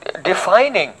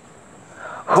defining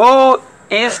who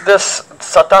is the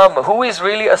Satam, who is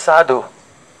really a sadhu.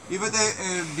 И в этой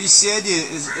беседе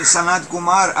Санат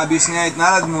Кумар объясняет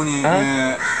Нарад Муни,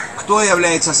 кто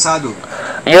является саду.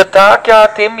 Yata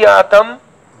kyatim yatam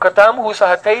katam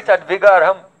husahatei tad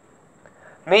vigarham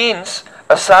means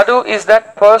a sadhu is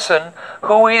that person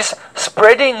who is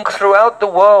spreading throughout the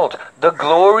world the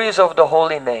glories of the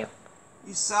holy name.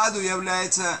 И саду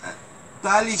является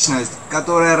та личность,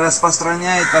 которая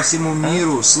распространяет по всему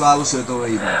миру славу святого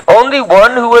имени. Only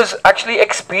one who has actually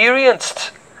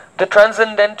experienced the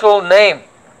transcendental name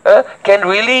can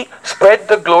really spread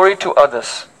the glory to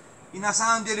others. И на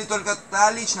самом деле только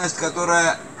та личность,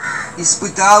 которая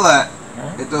испытала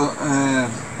эту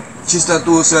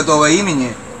чистоту святого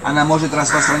имени, она может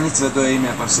распространить святое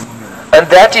имя по всему миру. And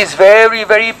that is very,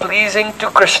 very pleasing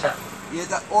to Krishna. И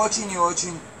это очень и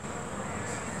очень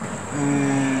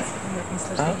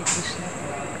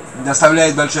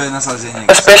доставляет большое наслаждение.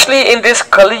 Especially in this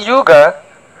Kali Yuga,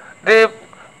 the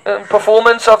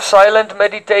performance of silent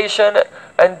meditation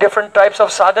and different types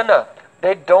of sadhana,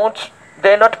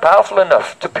 they're not powerful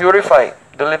enough to purify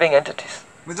the living entities.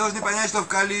 Мы должны понять, что в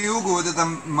Кали-югу вот эта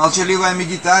молчаливая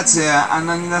медитация,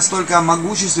 она не настолько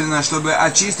могущественна, чтобы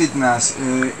очистить нас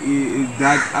и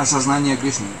дать осознание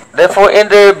Кришны. Therefore, in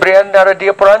the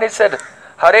Brihadaranyaka Purana it said,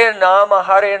 Hare Nam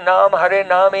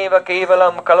eva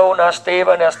kevalam kalo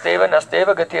nasteva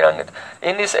gatirangat.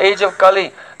 In this age of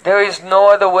Kali, there is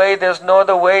no other way, there's no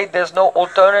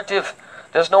alternative,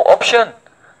 there's no option.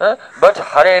 But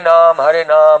Hare Nam,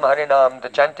 the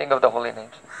chanting of the holy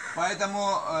names.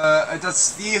 Поэтому этот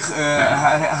стих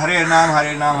Харе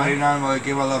Нам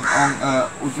Кевалам,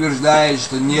 он утверждает,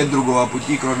 что нет другого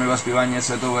пути, кроме воспевания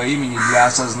святого имени для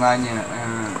осознания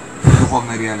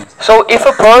духовной реальности. So if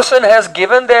a person has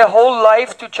given their whole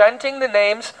life to chanting the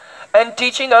names and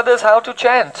teaching others how to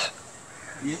chant,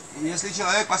 если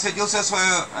человек посвятил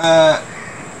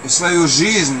свою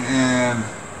жизнь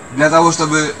для того,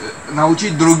 чтобы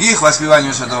научить других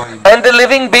воспеванию святого имени, and the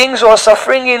living beings who are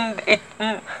suffering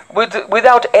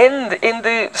without end in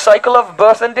the cycle of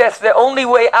birth and death, their only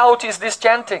way out is this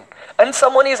chanting, and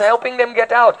someone is helping them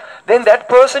get out, then that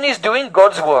person is doing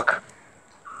God's work.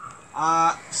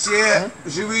 А все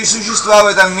живые существа в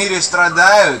этом мире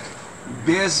страдают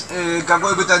без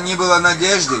какой бы то ни было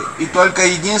надежды, и только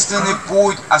единственный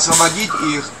путь освободить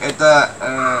их, это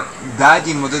дать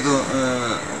им вот эту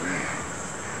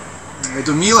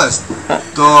милость,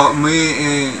 то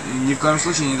мы ни в коем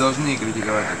случае не должны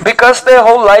критиковать. Because their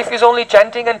whole life is only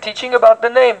chanting and teaching about the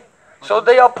name. So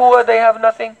they are poor, they have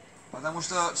nothing. Потому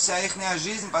что вся их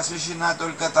жизнь посвящена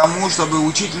только тому, чтобы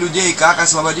учить людей, как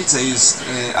освободиться из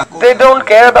They don't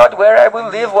care about where I will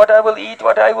live, what I will eat,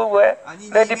 what I will wear.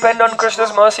 They depend on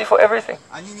Krishna's mercy for everything.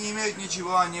 Они не имеют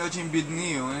ничего, они очень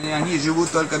бедны, они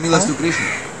живут только милостью Кришны.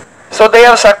 So they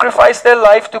have sacrificed their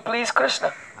life to please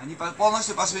Krishna. Они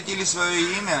полностью посвятили свое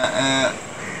имя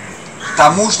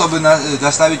тому, чтобы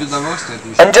доставить удовольствие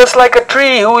Кришне. And just like a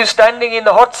tree who is standing in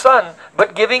the hot sun,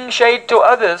 but giving shade to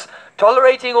others,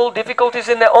 tolerating all difficulties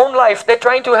in their own life, they're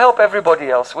trying to help everybody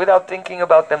else without thinking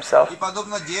about themselves. И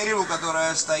подобно дереву,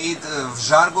 которое стоит в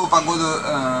жаркую погоду,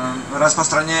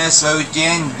 распространяя свою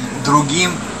тень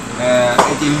другим,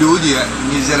 эти люди,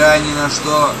 невзирая ни на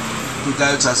что,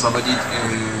 пытаются освободить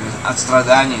от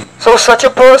страданий. So such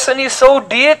a person is so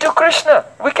dear to Krishna,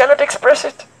 we cannot express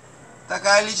it.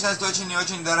 Такая личность очень и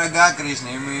очень дорога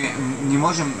Кришне, и мы не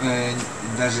можем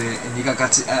даже никак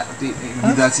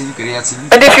недооценить или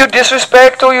оценить. And if you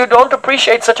disrespect or you don't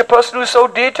appreciate such a person who is so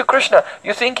dear to Krishna,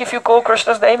 you think if you call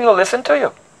Krishna's name, he'll listen to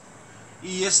you. И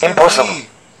если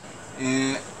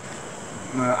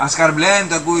мы оскорбляем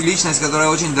такую личность, которая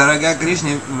очень дорога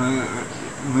Кришне,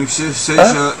 мы все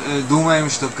еще думаем,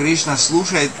 что Кришна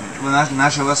слушает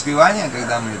наше воспевание,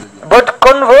 когда мы это делаем. But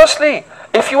conversely,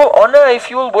 if you will honor, if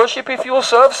you will worship, if you will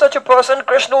serve such a person,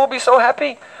 Krishna will be so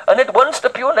happy. And at once the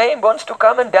pure name wants to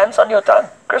come and dance on your tongue.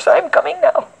 Krishna, I'm coming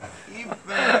now. И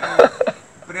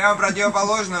прямо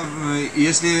противоположно,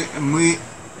 если мы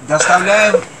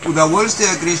доставляем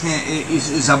удовольствие Кришне и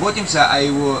заботимся о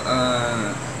его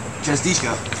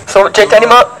частичках, So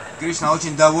Chaitanya, Кришна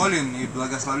очень доволен и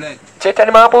благословляет.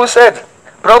 Chaitanya Mahaprabhu said,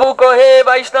 Prabhu kohe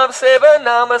Vaishnav seva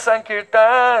nama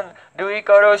sankirtan, dui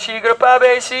karo shigra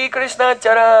pabe Shri Krishna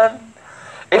charan.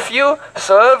 If you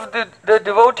serve the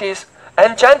devotees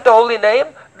and chant the holy name,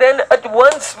 then at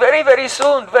once, very, very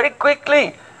soon, very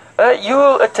quickly, you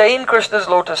will attain Krishna's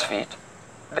lotus feet.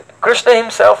 Krishna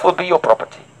himself will be your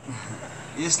property.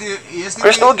 Если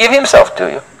Krishna will give himself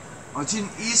to you. очень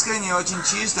искренне, очень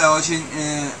чисто, очень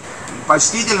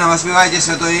почтительно воспеваете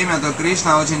святое имя, то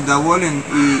Кришна очень доволен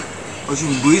и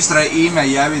очень быстро имя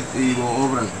явит его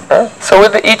образ. So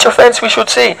with each offense we should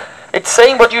see, it's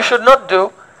saying what you should not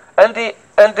do, and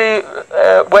the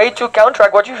way to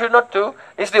counteract what you should not do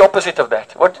is the opposite of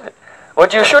that.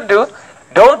 What you should do,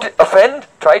 don't offend,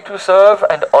 try to serve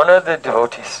and honor the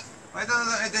devotees.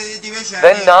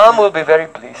 Then Nam will be very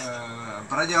pleased.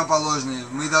 Противоположные.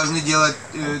 Мы должны делать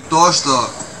то, что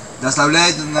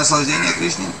доставляет наслаждение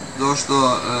Кришне, то,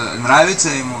 что нравится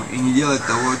ему, и не делать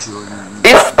того, чего не.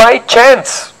 If by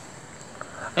chance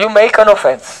you make an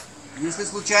offense, если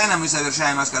случайно мы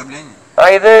совершаем оскорбление,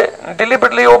 either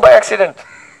deliberately or by accident,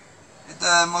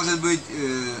 это может быть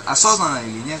осознанно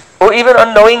или нет, or even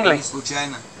unknowingly,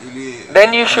 случайно, или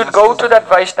then you should go to that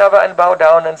Vaishnava and bow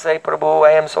down and say, Prabhu,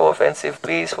 I am so offensive,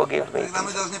 please forgive me. Тогда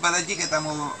мы должны подойти к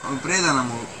этому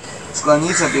преданному,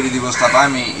 склониться перед его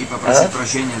стопами и попросить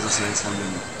прощения за свои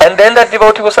оскорбления. And then that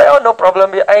devotee will say, oh, no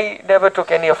problem, I never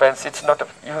took any offense, it's not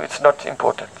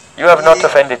important. You have not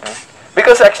offended me.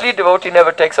 Because actually devotee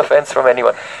never takes offense from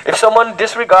anyone. If someone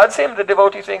disregards him, the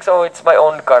devotee thinks, oh, it's my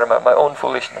own karma, my own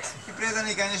foolishness. И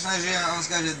преданный, конечно же, он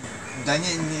скажет, да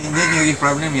нет никаких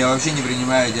проблем, я вообще не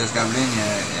принимаю эти оскорбления,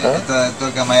 это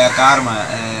только моя карма,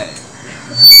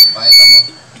 поэтому...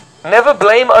 Never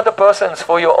blame other persons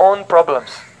for your own problems.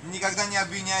 Никогда не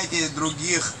обвиняйте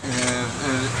других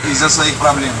из-за своих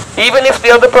проблем. Even if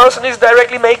the other person is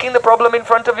directly making the problem in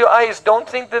front of your eyes, don't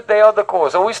think that they are the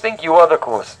cause. Always think you are the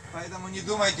cause. Поэтому не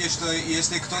думайте, что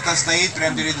если кто-то стоит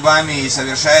прямо перед вами и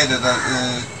совершает это,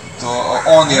 то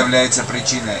он является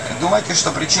причиной. Думайте,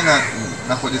 что причина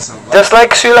находится в вас. Just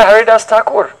like Srila Haridas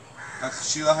Thakur. Как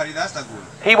Шрила Харидас Такур.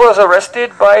 He was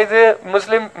arrested by the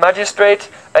Muslim magistrate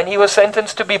and he was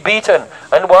sentenced to be beaten.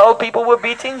 And while people were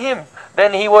beating him,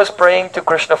 then he was praying to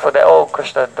Krishna for them. Oh,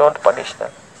 Krishna, don't punish them.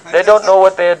 They don't know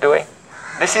what they are doing.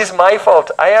 This is my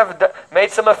fault. I have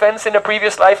made some offense in a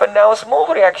previous life and now a small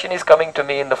reaction is coming to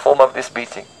me in the form of this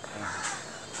beating.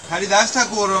 Харидас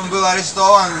Такур, он был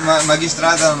арестован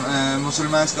магистратом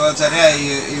мусульманского царя,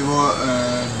 и его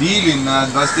били на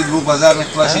 22 базарных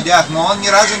площадях, но он ни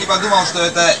разу не подумал, что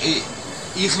это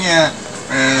ихняя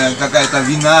какая-то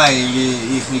вина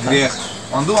или ихний грех.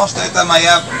 Он думал, что это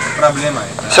моя проблема.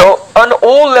 So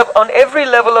on every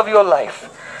level of your life,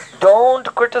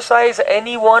 don't criticize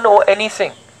anyone or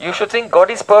anything. You should think God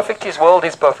is perfect, His world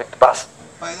is perfect. Bas.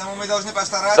 Поэтому мы должны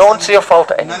постараться Don't see a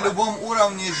fault на любом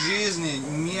уровне жизни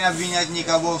не обвинять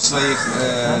никого в своих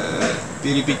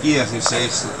перипетиях и в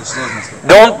своих сложностях.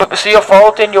 Don't see a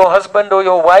fault in your husband or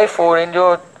your wife or in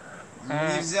your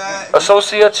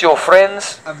associates, your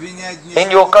friends,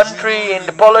 in your country, in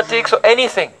the politics, or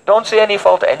anything. Don't see any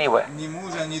fault anywhere. Ни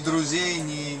мужа, ни друзей,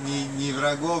 ни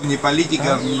врагов, ни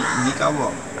политиков,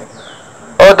 никого.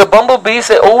 Or the bumblebees,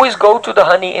 they always go to the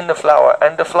honey in the flower,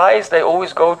 and the flies, they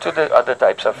always go to the other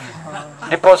types of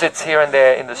deposits here and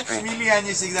there in the street. Шмели,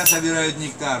 они всегда собирают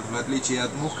нектар, в отличие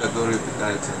от мух, которые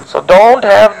питаются. So don't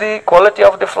have the quality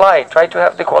of the fly, try to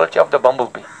have the quality of the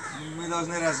bumblebee. Мы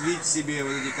должны развить в себе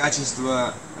вот эти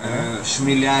качества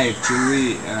шмеля и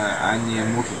пчелы, а не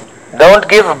мухи. Don't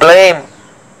give blame,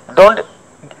 don't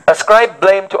ascribe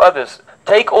blame to others.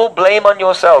 Take all blame on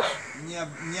yourself.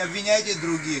 Не обвиняйте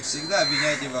других, всегда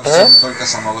обвиняйте во всем только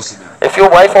самого себя. If your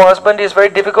wife or husband is very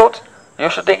difficult, you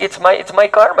should think it's my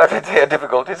karma that they are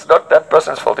difficult. It's not that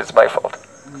person's fault, it's my fault.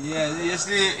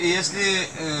 Если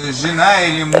жена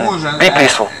или муж, Be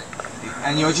peaceful.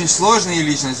 они очень сложные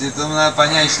личности, то надо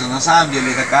понять, что на самом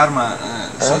деле эта карма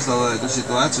создала эту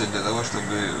ситуацию для того,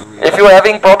 чтобы... If you're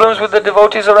having problems with the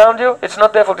devotees around you, it's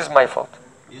not their fault, it's my fault.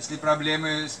 Если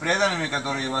проблемы с преданными,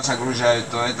 которые вас окружают,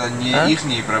 то это не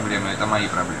ихние проблемы, это мои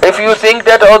проблемы. If you think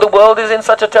that the world is in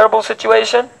such a terrible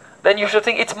situation, then you should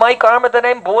think it's my karma that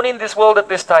I'm born in this world at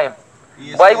this time.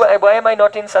 Why am I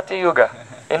not in Satya Yuga,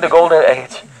 in the golden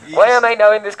age? Why am I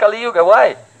now in this Kali Yuga?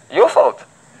 Why? Your fault.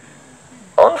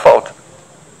 Own fault.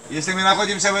 Если мы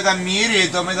находимся в этом мире,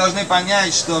 то мы должны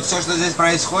понять, что все, что здесь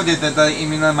происходит, это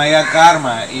именно моя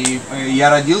карма. И я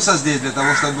родился здесь для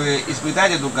того, чтобы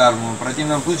испытать эту карму. В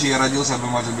противном случае я родился бы,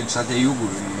 может быть, в Сатя-югу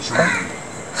или еще где-нибудь.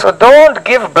 So don't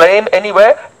give blame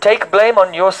anywhere, take blame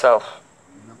on yourself.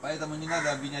 Поэтому не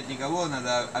надо обвинять никого,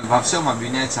 надо во всем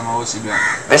обвинять самого себя.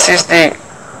 This is the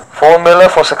formula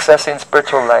for success in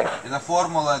spiritual life. Это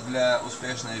формула для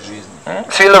успешной жизни.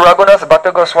 Srila Raghunath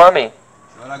Bhatta Goswami,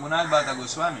 Raghunath Bhatta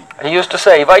Goswami, he used to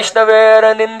say,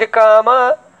 Vaishnavera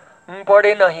nindikama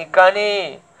pade nahi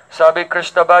kani sabi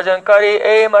Krishna bhajan kari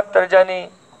e matarjani.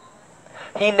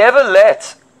 He never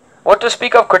lets, what to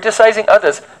speak of criticizing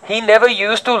others, he never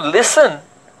used to listen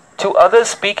to others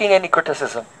speaking any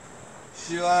criticism.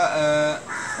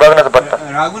 Raghunath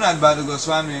Bhatta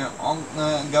Goswami, он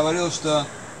говорил, что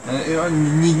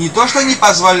не то, что не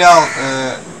позволял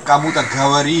кому-то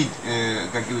говорить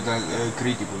какую-то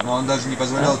критику, но он даже не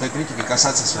позволял этой критике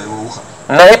касаться своего уха.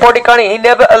 He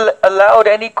never allowed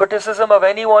any criticism of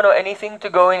anyone or anything to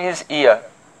go in his ear.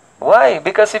 Why?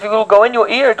 Because if it will go in your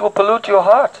ear, it will pollute your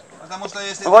heart.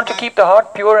 We want to keep the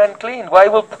heart pure and clean. Why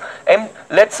will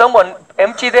let someone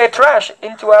empty their trash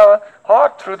into our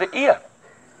heart through the ear?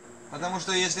 Потому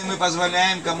что если мы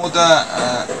позволяем кому-то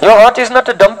your heart is not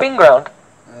a dumping ground.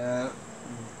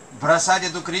 Бросать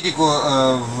эту критику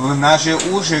в наши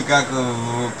уши, как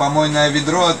в помойное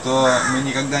ведро, то мы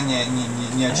никогда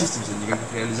не очистимся,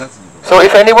 никаких реализаций не будет. So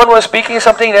if anyone was speaking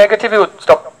something negative, you would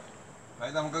stop.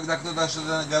 Поэтому, когда кто-то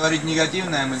что-то говорит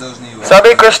негативное, мы должны его...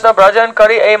 Sabe Krishna Bhajan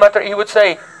Kari E Matar, he would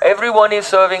say, everyone is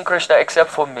serving Krishna except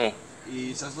for me.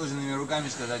 И со сложенными руками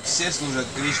сказать, все служат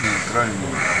Кришне, кроме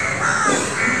меня.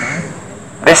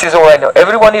 This is all I know.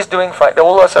 Everyone is doing fine. They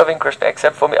all are serving Krishna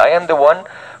except for me. I am the one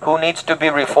who needs to be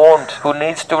reformed, who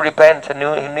needs to repent, and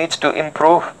who needs to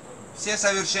improve. Все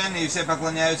совершенны и все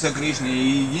поклоняются Кришне.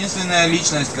 И единственная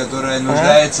личность, которая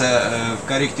нуждается в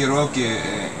корректировке,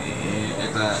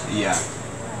 это я.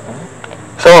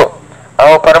 So,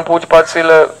 our Param Pujapad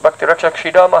Srila Bhakti Rakshak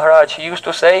Sridhar Maharaj, he used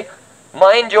to say,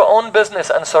 mind your own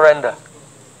business and surrender.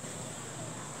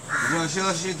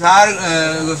 Шрила Шридхар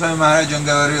Госвами Махарадж, он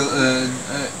говорил,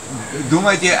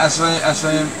 думайте о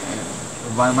своем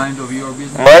mind of your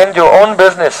business. Mind your own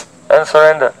business and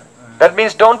surrender. That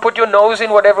means don't put your nose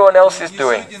in what everyone else is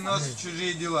doing.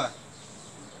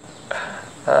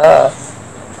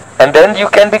 And then you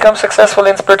can become successful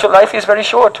in spiritual life. Is very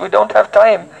short. We don't have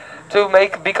time to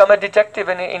become a detective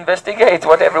and investigate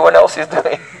what everyone else is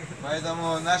doing.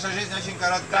 Поэтому наша жизнь очень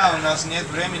коротка, у нас нет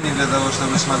времени для того,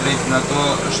 чтобы смотреть на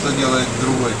то, что делает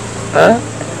другой.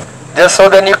 Just so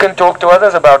then you can talk to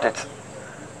others about it.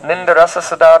 Nindarasa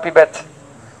sada pibet.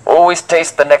 Always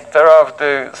taste the nectar of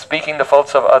speaking the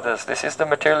faults of others. This is the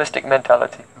materialistic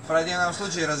mentality. В противном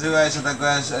случае развивается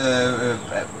такая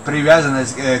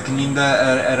привязанность к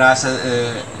ниндараса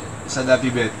сада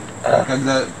пибет,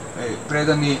 когда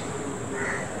преданный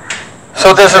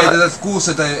этот вкус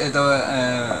этого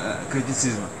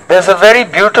критицизма. There's a very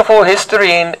beautiful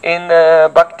history in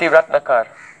Bhakti Ratnakar.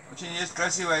 Очень есть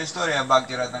красивая история о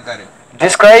Бхакти Ратнакаре.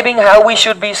 Describing how we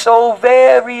should be so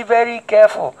very, very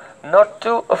careful not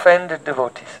to offend the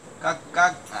devotees.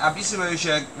 Как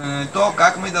описывающая то,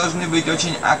 как мы должны быть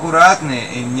очень аккуратны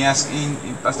и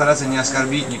постараться не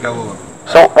оскорбить никого.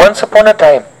 So once upon a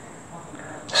time,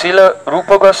 Srila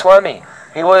Rupa Goswami,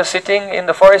 he was sitting in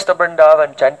the forest of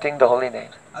Vrindavan chanting the holy name.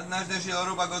 Однажды Шрила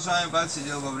Рупа Госвами Пад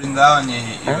сидел во Вриндаване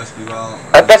и воспевал.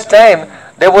 At that time,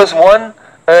 there was one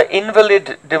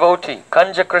invalid devotee,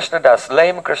 Kanja Krishnadas,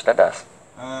 lame Krishnadas.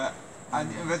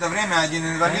 В это время один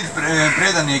инвалид,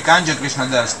 преданный Канджа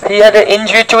Кришнадас. He had an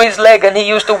injury to his leg and he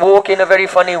used to walk in a very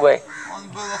funny way. Он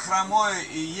был хромой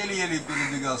и еле-еле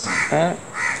передвигался.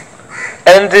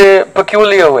 And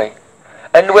peculiar way.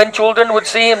 And when children would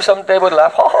see him, some they would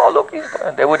laugh, oh, look,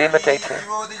 and they would imitate him.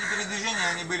 Его вот эти передвижения,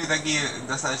 они были такие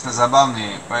достаточно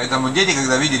забавные, поэтому дети,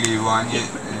 когда видели его, они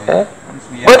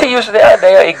смеялись. But he used to,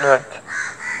 they are ignorant.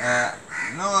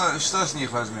 Ну, что с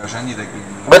них возьмешь, они такие.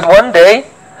 But one day,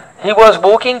 he was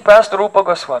walking past Rupa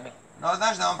Goswami. Но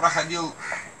однажды он проходил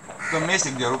в том месте,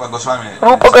 где Рупа Госвами.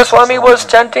 Rupa Goswami was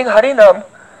chanting Harinam,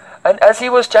 and as he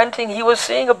was chanting, he was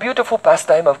seeing a beautiful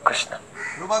pastime of Krishna.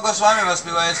 Рупа Госвами,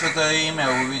 воспевая святое имя,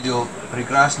 увидел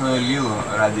прекрасную лилу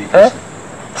Радхи Кришны.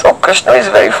 So Krishna is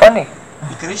very funny.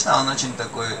 И Кришна, он очень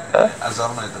такой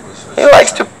озорной, такой He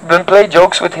likes to play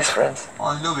jokes with his friends.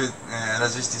 Он любит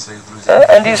развести своих друзей.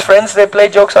 And his friends, they play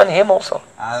jokes on him also.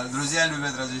 А друзья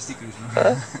любят развести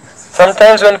Кришну.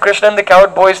 Sometimes when Krishna and the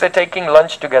cowboys, they're taking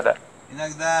lunch together.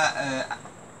 Inogda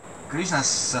Krishna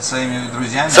со своими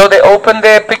друзьями. So they open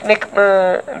their picnic,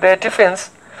 their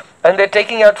tiffins, and they're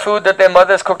taking out food that their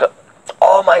mothers cooked.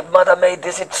 Oh, my mother made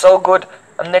this, it's so good.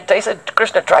 And they taste it,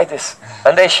 Krishna, try this.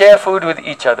 And they share food with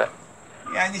each other.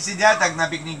 И они сидят так на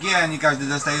пикнике, они каждый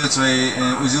достает свои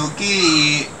узелки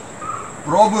и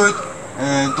пробуют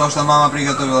то, что мама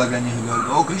приготовила для них. И говорят,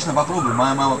 о, Кришна, попробуй,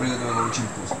 моя мама приготовила очень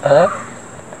вкусно.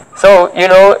 So, you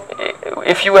know,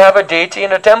 if you have a deity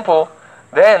in a temple,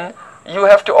 then you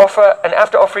have to offer, and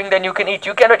after offering then you can eat.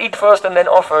 You cannot eat first and then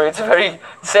offer. It's very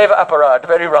seva apparat,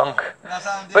 very wrong.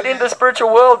 But in the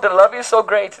spiritual world, the love is so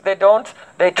great,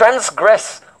 they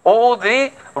transgress all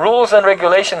the rules and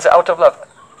regulations out of love.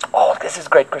 Oh, this is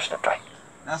great, Krishna, try.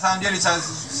 На самом деле, в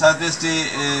соответствии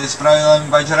с правилами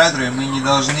Баджаратры, мы не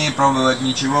должны пробовать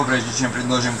ничего, прежде чем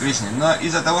предложим Кришне. Но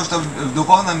из-за того, что в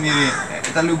духовном мире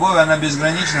эта любовь, она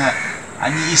безгранична,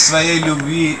 они из своей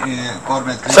любви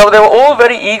кормят Кришну. So they were all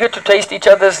very eager to taste each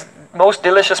other's most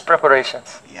delicious preparations.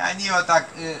 И они вот так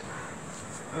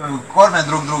кормят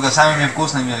друг друга самыми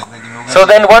вкусными такими угощениями. So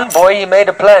then one boy, he made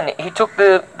a plan. He took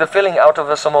the filling out of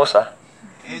the samosa.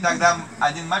 И тогда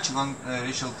один мальчик, он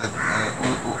решил так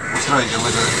устроить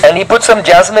какой-то... And he put some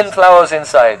jasmine flowers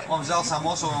inside. Он взял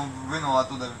самосу, он вынул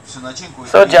оттуда всю начинку.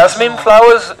 So jasmine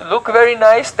flowers look very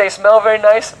nice, they smell very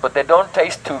nice, but they don't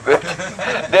taste too good.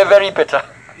 They're very bitter.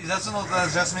 И засунул туда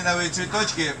жасминовые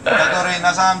цветочки, которые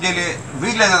на самом деле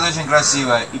выглядят очень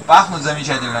красиво и пахнут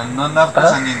замечательно, но на вкус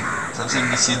они совсем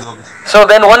не съедобны. So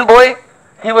then one boy,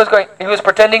 he was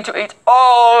pretending to eat.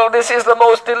 Oh, this is the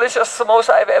most delicious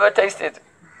samosa I've ever tasted.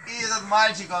 И этот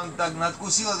мальчик, он так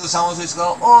надкусил эту самосу и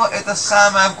сказал, о, это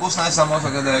самая вкусная самоса,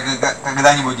 которую я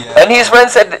когда-нибудь ел. And his friend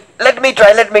said, let me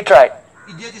try.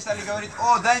 И дети стали говорить,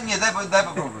 о, дай мне, дай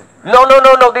попробовать. No,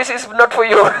 this is not for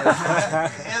you.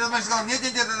 И этот мальчик сказал, нет,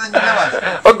 это не для вас.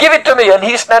 Oh, give it to me, and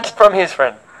he snatched from his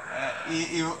friend.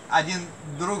 И один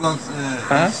друг, он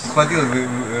схватил,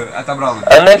 отобрал.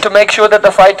 And then to make sure that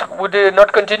the fight would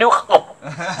not continue.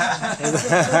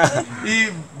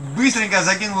 И быстренько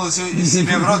закинул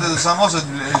себе в рот эту самосу,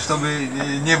 чтобы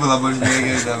не было больше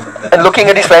никаких. And looking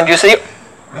at his friend, you see.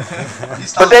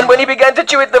 But then when he began to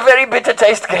chew it, the very bitter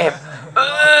taste came.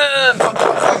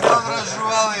 Когда он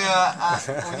разжевал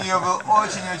ее, у нее был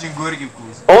очень-очень горький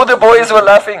вкус. All the boys were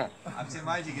laughing. А все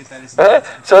мальчики стали смеяться.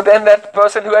 So then that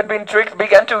person who had been tricked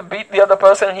began to beat the other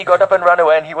person, and he got up and ran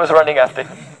away, and he was running after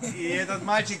him. И этот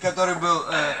мальчик, который был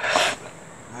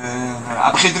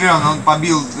обхитрен, он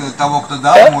побил того, кто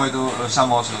дал ему эту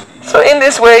самосу. So in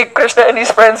this way, Krishna and his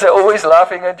friends are always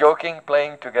laughing and joking,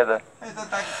 playing together. Это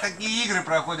такие игры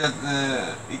проходят,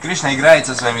 и Кришна играет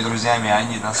со своими друзьями,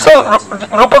 они нас. So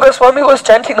Rupa Goswami was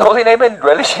chanting holy name and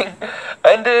relishing,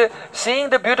 and seeing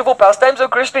the beautiful pastimes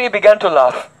of Krishna, he began to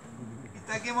laugh.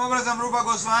 Таким образом, Рупа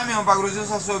Госвами, он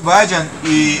погрузился в свой баджан,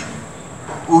 и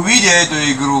увидя эту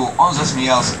игру, он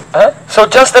засмеялся. So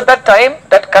just at that time,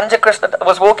 that Kanja Krishna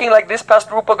was walking like this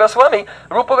past Rupa Goswami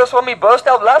burst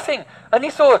out laughing, and he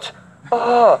thought,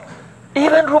 oh,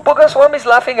 even Rupa Goswami is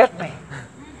laughing at me.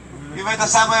 И в это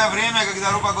самое время,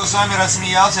 когда Рупа Госвами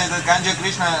рассмеялся, этот Канджа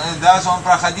Кришна Дас, он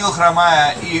проходил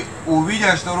хромая, и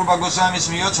увидя, что Рупа Госвами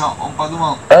смеется, он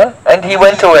подумал, and he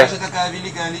went away. даже такая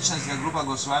великая личность, как Рупа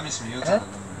Госвами, смеется.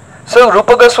 So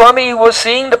Rupa Goswami was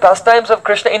seeing the pastimes of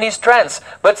Krishna in his trance,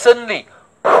 but suddenly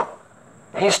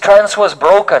his trance was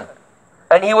broken,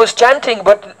 and he was chanting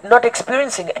but not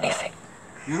experiencing anything.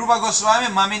 И Рупа Госвами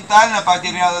моментально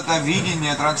потерял это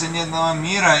видение трансцендентного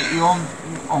мира, и он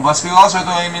воспевал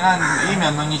святое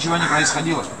имя, но ничего не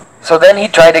происходило. So then he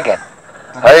tried again.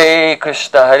 Hare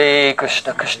Krishna,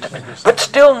 Krishna Krishna. But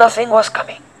still nothing was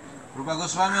coming. Рупа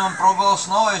Госвами он пробовал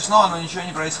снова и снова, но ничего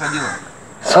не происходило.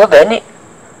 So then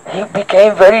he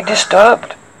became very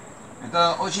disturbed.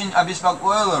 Это очень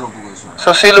обеспокоило Рупу Госвами.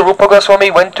 So Srila Rupa Goswami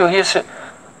went to his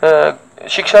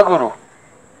Shiksha Guru,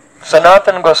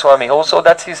 Sanatana Goswami, also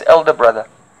that's his elder brother.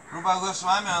 Рупа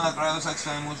Госвами он отправился к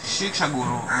своему Шикша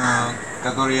Гуру,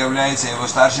 который является его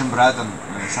старшим братом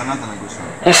Санатана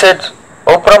Госвами. He said,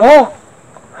 "Oh Prabhu,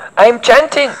 I am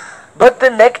chanting, but the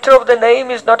nectar of the name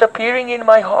is not appearing in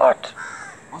my heart.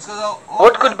 Он сказал: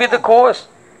 What could be the cause?"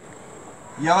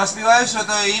 Я воспеваю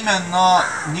святое имя, но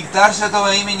нектар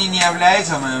святого имени не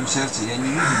является в моем сердце, я не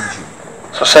вижу ничего.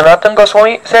 So Sanatana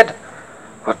Goswami said,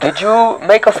 "Well, did you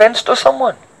make offense to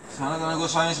someone?" Санатана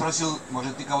Госвами спросил: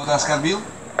 может, ты кого-то оскорбил?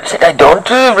 He said, "I don't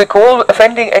recall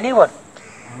offending anyone."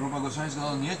 Рупа Госвами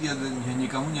сказал: нет, я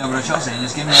никому не обращался, я ни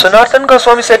с кем не Sanatana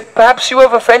Goswami said, "Perhaps you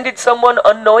have offended someone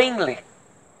unknowingly."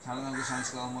 Санатана Госвами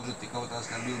сказал: может, ты кого-то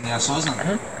оскорбил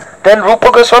неосознанно? Then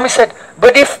Rupa Goswami said,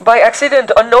 "But if by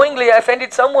accident, unknowingly I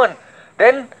offended someone,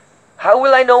 then how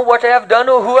will I know what I have done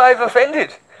or who I have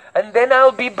offended? And then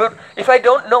I'll be, if I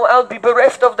don't know, I'll be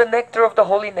bereft of the nectar of the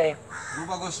holy name."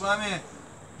 Рупа Госвами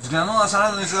взглянул на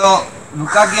Санатана и сказал: ну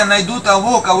как я найду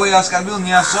того, кого я оскорбил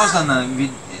неосознанно,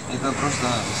 ведь это просто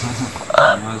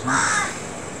невозможно.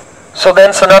 So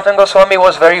then Sanatana Goswami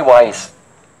was very wise.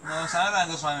 Но Санатана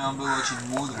Госвами он был очень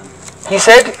мудрым. He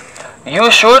said,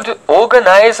 "You should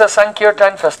organize a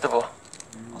Sankirtan festival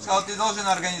Он сказал: ты должен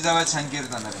организовать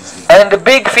Санкиртан на фестивале. and a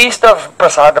big feast of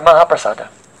prasada, Mahaprasada,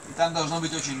 И там должно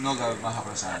быть очень много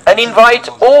Махапрасада. and invite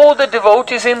all the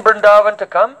devotees in Vrindavan to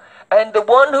come, and the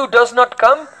one who does not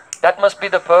come, that must be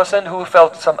the person who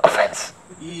felt some offense."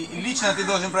 И лично ты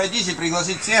должен пройтись и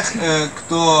пригласить всех,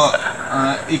 кто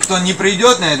не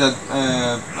придет на этот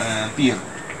пир.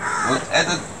 Вот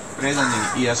этот преданный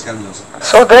и оскорбился.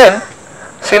 So then,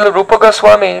 Srila Rupa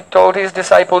Goswami told his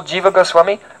disciple Jiva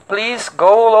Goswami, "Please go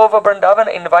all over Vrindavan,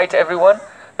 invite everyone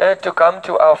to come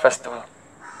to our festival."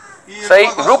 Say,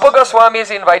 Rupa Goswami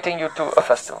is inviting you to a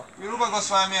festival. И Рупа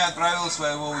Госвами отправил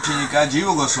своего ученика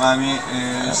Дживу Госвами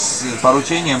с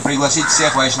поручением пригласить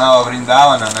всех вайшнавов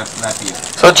Вриндавана на пир.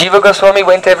 So Jiva Goswami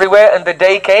went everywhere, and the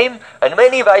day came, and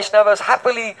many Vaishnavas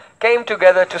happily came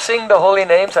together to sing the holy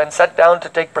names and sat down to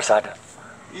take prasada.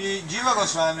 И Джива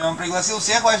Госвами, он пригласил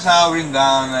всех вайшнавов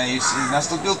Вриндавана, и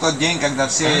наступил тот день, когда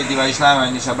все эти вайшнавы,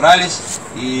 они собрались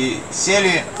и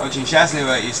сели очень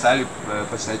счастливо и стали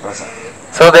почитать прасад.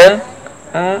 So then,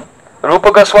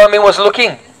 Rupa Goswami was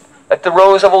looking at the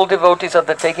rows of all devotees that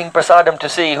are taking prasadam to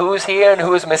see who is here and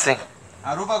who is missing.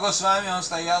 А Рупа Госвами, он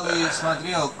стоял и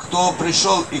смотрел, кто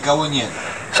пришел и кого нет.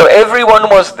 So everyone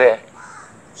was there,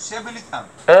 Все были там,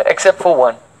 except for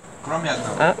one. кроме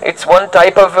одного. It's one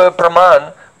type of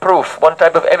praman, proof, one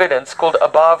type of evidence called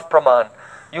abhav praman.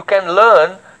 You can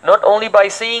learn not only by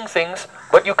seeing things,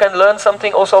 but you can learn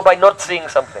something also by not seeing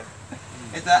something.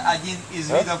 Это один из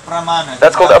видов прамана.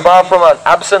 That's called abhav praman,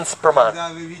 absence praman. Когда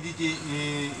вы видите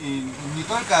не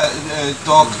только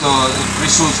то, кто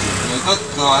присутствует, но и тот,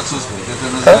 кто отсутствует.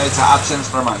 Это называется absence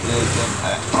праман.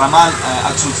 Праман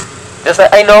отсутствия. Just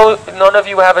like, I know none of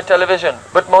you have a television,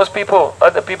 but most people,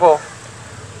 other people,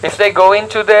 if they go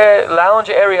into their lounge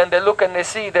area and they look and they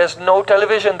see there's no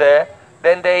television there,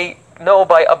 then they know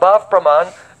by abhav praman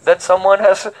that someone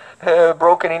has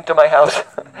broken into my house.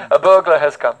 A burglar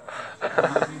has come.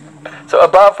 So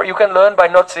above, you can learn by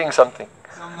not seeing something,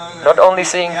 not only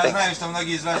seeing Я things. знаю, что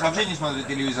многие из вас вообще не смотрят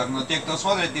телевизор, но те, кто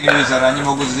смотрит телевизор, они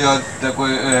могут сделать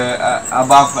такой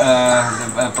абав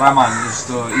проман,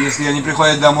 что если они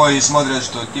приходят домой и смотрят,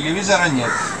 что телевизора нет,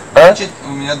 значит у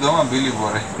меня дома были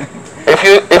воры.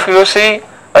 If you see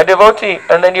a devotee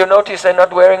and then you notice they're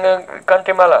not wearing a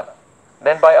kantimala,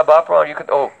 then by abhav praman you can,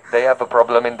 oh, they have a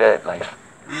problem in their life.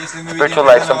 Spiritual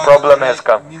life, some problem has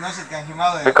come.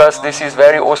 Because this is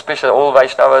very auspicious, all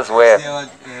Vaishnavas wear. Then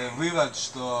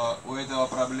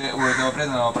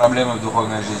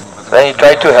you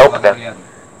try to help them.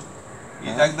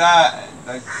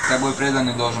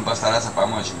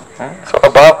 So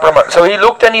abhav praman. So he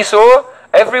looked and he saw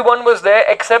everyone was there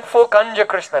except for Kanja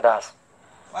Krishnadas.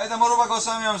 Поэтому Рупа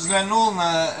Госвами взглянул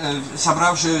на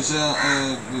собравшихся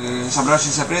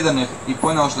преданных и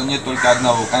понял, что нет только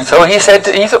одного. So he said,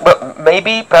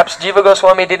 maybe perhaps Jiva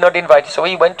Goswami did not invite. So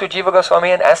he went to Jiva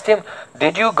Goswami and asked him,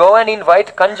 did you go and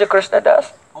invite Kanja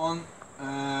Krishnadas? Он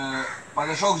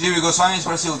подошел к Дживе Госвами и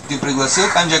спросил, ты пригласил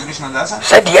Канджа Кришнадаса?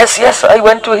 Said, yes, I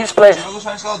went to his place. Джива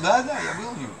Госвами сказал, да, я был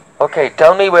у него. Okay,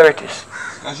 tell me where it is.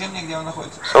 Скажи мне, где он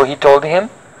находится. So he told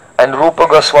him, and Rupa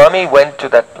Goswami went to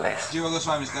that place. Джива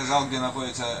Госвами сказал, где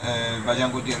находится Баджан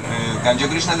Кутир Канджа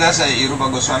Кришнадаса, и Рупа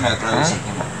Госвами отправился к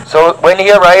нему. So when he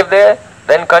arrived there,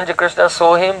 then Kanjya Krishna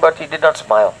saw him, but he did not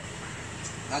smile.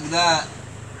 Когда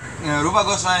Рупа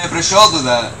Госвами пришел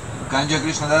туда, Канджа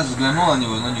Кришнадас взглянул на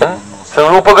него, но не улыбнулся. So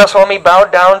Rupa Goswami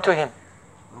bowed down to him.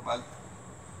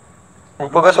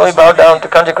 Rupa Goswami bowed down to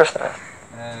Kanjya Krishna.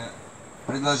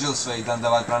 Предложил свои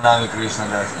дандават пранамы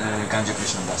Канджа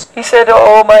Кришнадас. He said,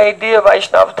 "Oh, my dear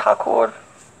Vaishnav Thakur,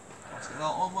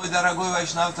 Сказал, о мой дорогой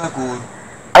Вайшнав Такур,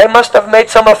 I must have made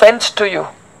some offense to you."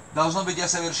 должно быть, я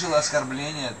совершил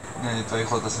оскорбление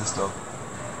твоих лотосных стоп.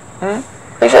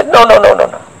 He said, "No, no, no, no,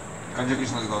 no." Канджа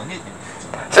Кришна сказал, нет, нет.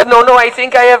 He said, "No, no, I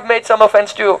think I have made some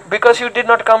offense to you because you did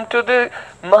not come to the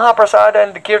Mahaprasad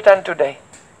and the Kirtan today."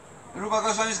 Рупа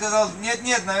Госвами сказал, нет,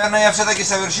 нет, наверное, я все-таки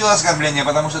совершил оскорбление,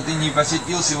 потому что ты не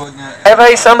посетил сегодня Have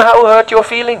I somehow hurt your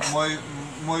feelings?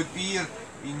 мой пир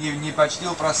и не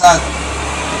почтил просад.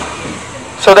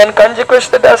 So then Kanjya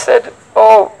Krishna said,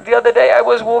 "Oh, the other day I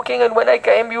was walking and when I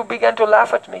came you began to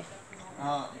laugh at me."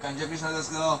 Канджа Кришна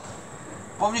сказал,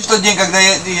 помнишь тот день, когда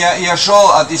я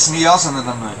шел, а ты смеялся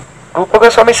надо мной? Rupa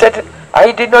Goswami said,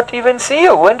 "I did not even see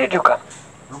you. When did you come?"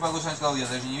 Рупа Госвами сказал, я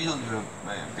даже не видел тебя,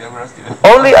 первый раз тебя.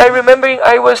 Only I remembering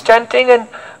I was chanting and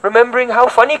remembering how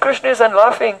funny Krishna is and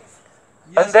laughing.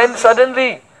 And then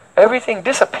suddenly everything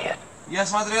disappeared. Я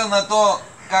смотрел на то,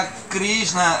 как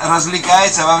Кришна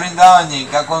развлекается во Вриндаване,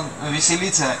 как он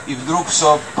веселится, и вдруг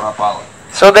все пропало.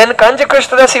 So then Kanjya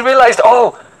Krishna, he realized,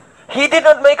 oh, he did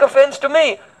not make offense to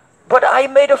me, but I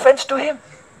made offense to him.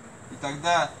 И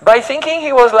тогда By thinking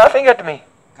he was laughing at me.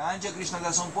 Канджа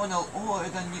Кришнадас, он понял, о,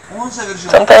 это не он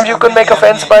совершил Sometimes you can make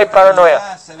offense by paranoia.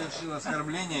 я совершил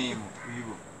оскорбление ему.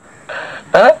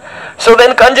 So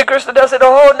then Kanjya Krishna said,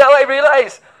 oh, now I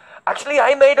realize, actually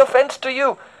I made offense to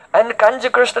you. And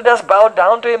Kanjya Krishna bowed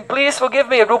down to him, please forgive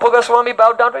me. Rupa Goswami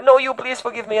bowed down to him, no, you please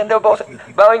forgive me. And they were both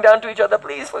bowing down to each other,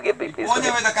 please forgive me, please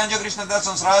forgive Поняв me. это, Канджа Кришнадас,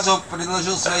 он сразу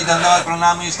предложил свои дандават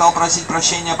пранамы и стал просить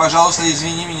прощения, пожалуйста,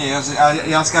 извини меня,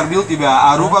 я оскорбил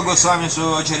тебя. А Рупа Госвами, в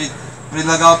свою очередь,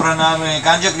 предлагал пранамы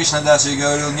Канджа Кришнадасу и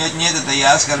говорил, нет, нет, это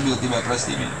я оскорбил тебя,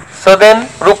 прости меня. So then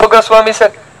Rupa Goswami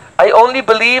said, I only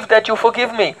believe that you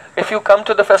forgive me if you come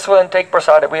to the festival and take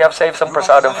prasadam. We have saved some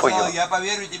prasadam for you. Я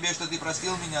поверю тебе, что ты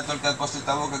простил меня только после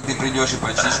того, как ты придешь и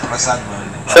почтишь просад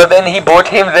мой. So then he brought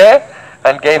him there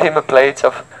and gave him a plate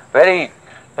of very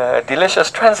delicious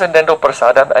transcendental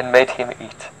prasadam and made him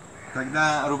eat.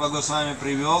 Тогда Рупа Госвами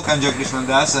привел Канджа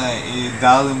Кришнадаса и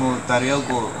дал ему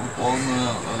тарелку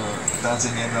полную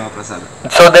трансцендентного прасада.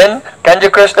 So then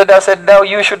Kanjya Krishna said, now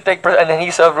you should take prasadam. And then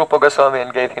he served Rupa Goswami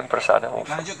and gave him prasadam also.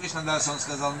 Канджа Кришнадас, он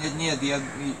сказал, нет, нет,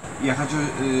 я хочу,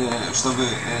 чтобы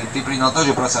ты принял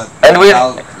тоже прасад. And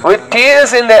with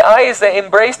tears in their eyes, they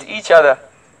embraced each other.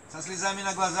 Со слезами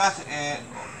на глазах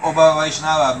оба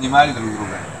вайшнава обнимали друг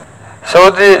друга.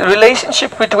 So the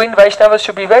relationship between Vaishnavas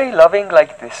should be very loving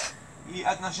like this. И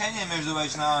отношения между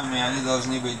вайшнавами, они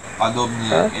должны быть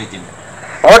подобны этим.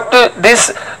 What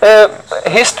this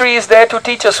history is there to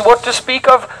teach us what to speak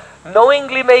of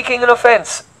knowingly making an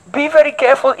offense. Be very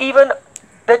careful even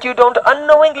that you don't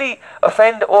unknowingly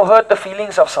offend or hurt the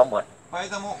feelings of someone.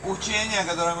 Поэтому учение,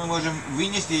 которое мы можем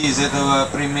вынести из этого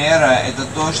примера, это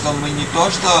то, что мы не то,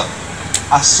 что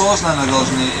осознанно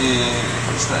должны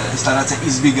стараться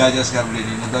избегать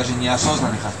оскорблений, но даже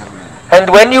неосознанных оскорблений. And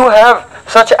when you have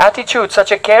such attitude,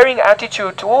 such a caring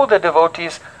attitude to all the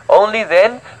devotees, only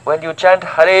then, when you chant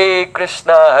Hare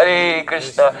Krishna,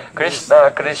 Krishna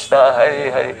Krishna,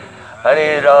 Hare Hare,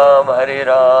 Hare Ram,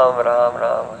 Ram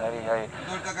Ram, Hare Hare,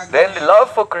 then the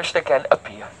love for Krishna can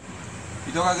appear.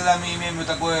 И то, когда мы имеем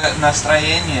такое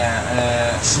настроение,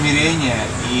 смирение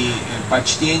и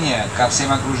почтение ко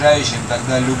всем окружающим,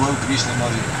 тогда любовь к Кришне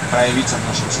может проявиться в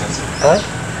нашем сердце.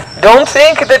 Don't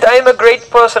think that I am a great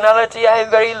personality, I am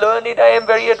very learned, I am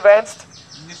very advanced.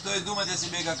 Не стоит думать о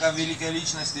себе как о великой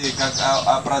личности, как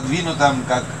о продвинутом,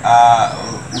 как о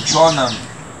ученом.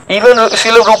 Even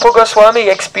Srila Rupa Goswami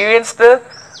experienced the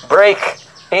break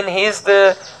in his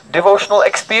devotional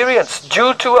experience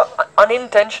due to an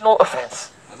unintentional offense.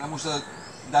 Потому что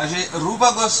даже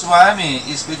Рупа Госвами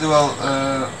испытывал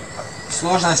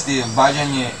сложности в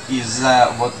баджане из-за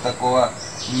вот такого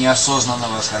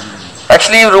неосознанного оскорбления.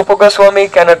 Actually, Rupa Goswami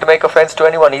cannot make offense to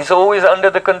anyone. He's always under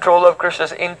the control of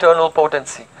Krishna's internal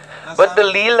potency. But the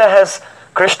Leela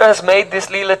Krishna has made this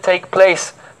Leela take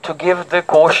place to give the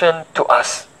caution to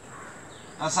us.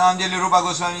 На самом деле Рупа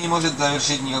Госвами не может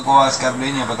совершить никакого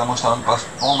оскорбления, потому что он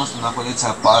полностью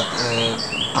находится под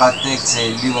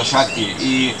протекцией Лила Шакти.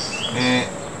 И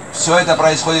все это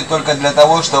происходит только для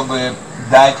того, чтобы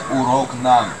дать урок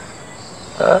нам.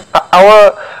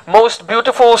 Our most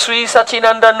beautiful Sri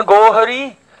Sachinandan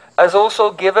Gohari has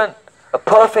also given a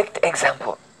perfect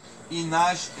example. И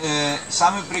наш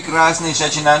самый прекрасный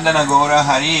Сачинандана Гаура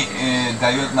Хари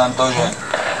дает нам тоже.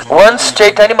 Once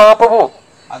Chaitanya Mahaprabhu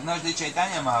Однажды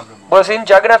Чайтанья Махапрабху was in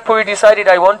Jagannath Puri, decided,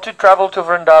 I want to travel to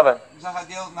Vrindavan.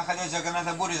 захотел, находясь в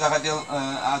Джаганнатапуре, захотел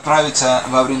отправиться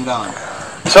во Вриндаван.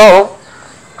 So,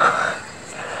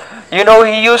 you know,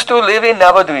 he used to live in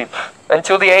Navadvip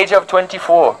until the age of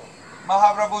 24.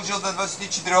 Махапрабху жил до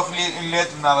 24 лет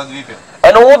в Навадвипе.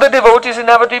 And all the devotees in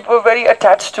Navadvip were very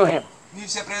attached to him. И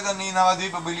все преданные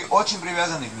Навадвипа были очень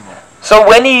привязаны к нему. So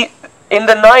when he, in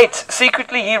the night,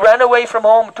 secretly he ran away from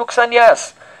home, took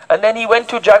sannyas, and then he went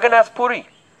to Jagannath Puri.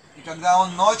 И когда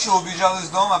он ночью убежал из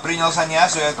дома, принял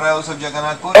саньясу и отправился в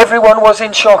Джаганнат-Пури, Everyone was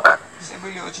in shock. все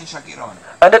были очень шокированы.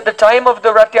 And at the time of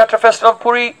the Rath Yatra festival of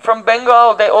Puri from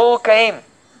Bengal, they all came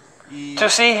И, to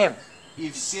see him. и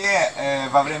все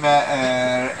во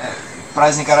время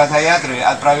праздника Ратха-ятры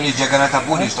отправились в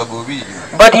Джаганнат-Пури, чтобы увидеть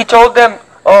его. But he told them,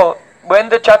 oh, when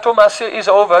the Chaturmasya is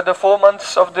over, the 4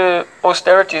 months of the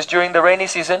austerities during the rainy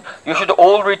season, you should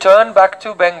all return back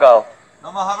to Bengal.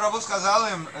 Но Махапрабху сказал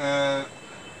им,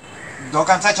 до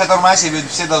конца Чатурмаси ведь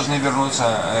все должны вернуться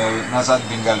назад в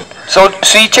Бенгале. So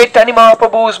Sri Chaitanya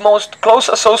Mahaprabhu's most close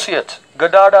associate,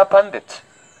 Gadadhar Pandit,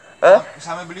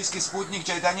 Самый близкий спутник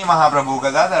Чайтани Махапрабху,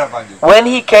 Гададхара Пандит. when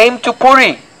he came to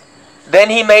Puri,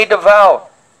 then he made a vow.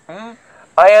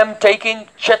 I am taking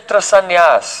Kshetra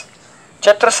Sannyas.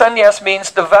 Kshetra Sannyas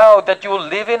means the vow that you will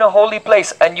live in a holy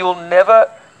place and you will never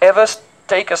ever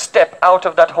take a step out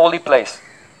of that holy place.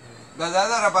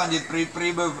 Гададхара Пандит,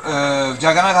 прибыв в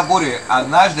Джаганнатапуре,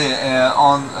 однажды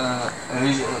он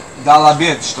дал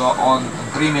обет, что он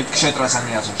примет Кшетра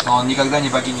Саньясу, что он никогда не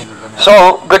покинет это место.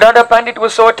 So Gadadhar Pandit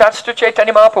was so attached to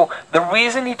Chaitanya Mahaprabhu. The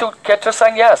reason he took Kshetra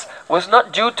Sannyas was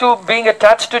not due to being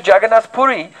attached to Jagannath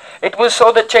Puri. It was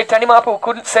so that Chaitanya Mahaprabhu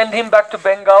couldn't send him back to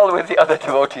Bengal with the other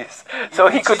devotees. So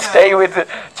he could stay with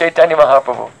Chaitanya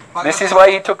Mahaprabhu. This is why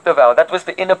he took the vow. That was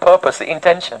the inner purpose, the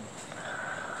intention.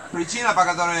 Причина, по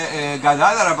которой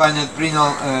Гададхара Пандит принял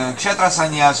Кшетра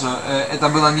Саньясу, это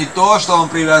было не то, что он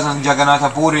привязан к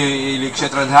Джаганнатапуре или к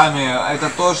Кшетрадхаме, это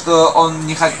то, что он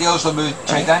не хотел, чтобы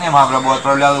Чайтанья Махапрабху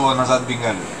отправлял его назад в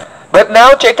Бенгалию. But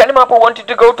now Chaitanya Mahaprabhu wanted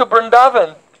to go to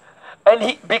Vrindavan, and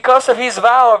he, because of his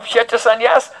vow of Kshetra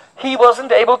Sannyas, he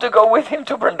wasn't able to go with him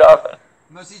to Vrindavan.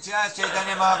 Но сейчас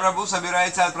Чайтанья Махапрабху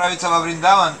собирается отправиться во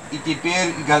Вриндаван, и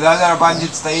теперь Гададхара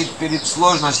Пандит стоит перед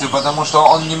сложностью, потому что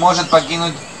он не может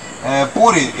покинуть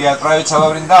Пури и отправиться во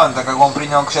Вриндаван, так как он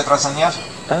принял Кшетра Саньясу.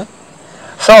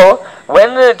 So,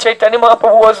 when Chaitanya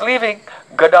Mahaprabhu was leaving,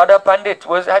 Gadadhar Pandit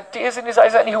had tears in his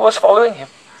eyes and he was following him.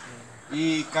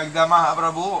 И когда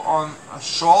Махапрабху, он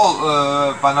шел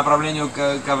по направлению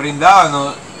к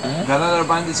Вриндавану, Гададхар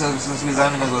Пандит со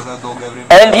слезами на глазах долгое время.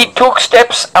 And he took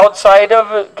steps outside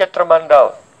of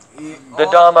Ketramandal, the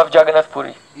Dham of Jagannath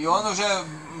Puri. И он уже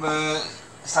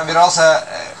собирался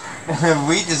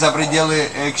выйти за пределы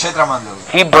Кшетрамандалы.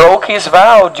 He broke his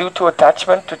vow due to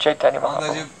attachment to Chaitanya Он Mahaprabhu.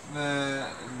 даже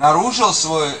нарушил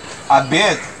свой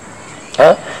обет.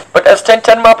 But as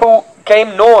Chaitanya Mahaprabhu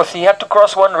came north, he had to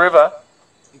cross one river.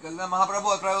 И когда Махапрабху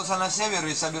отправился на север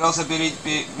и собирался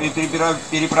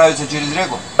переправиться через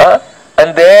реку,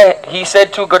 And there he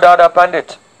said to Gadadhar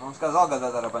Pandit, он сказал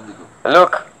Гададхара Пандиту: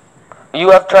 look, you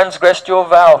have transgressed your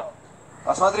vow,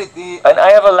 посмотри, ты and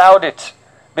I have allowed it.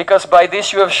 Because by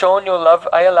this you have shown your love,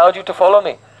 I allowed you to follow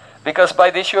me. Because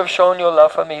by this you have shown your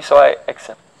love for me, so I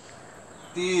accept.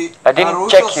 I didn't нарушил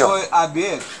check you. свой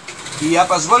обет, и я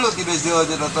позволил тебе сделать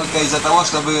это только из-за того,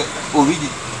 чтобы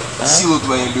увидеть силу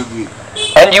твоей любви.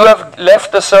 And you have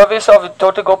left the service of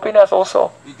Tota Gopinath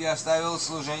also. И ты оставил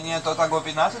служение Тота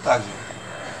Гопинату также.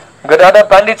 Gadadhar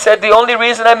Pandit said, the only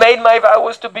reason I made my vow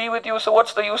was to be with you, so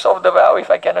what's the use of the vow if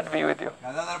I cannot be with you?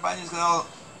 Гададхар Пандит сказал,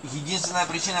 единственная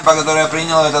причина, по которой я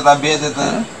принял этот обет,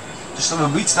 это чтобы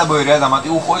быть с тобой рядом, а ты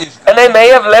уходишь. And I may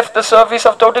have left the service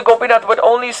of Tota Gopinath, but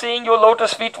only seeing your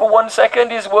lotus feet for 1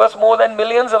 second is worth more than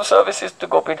millions of services to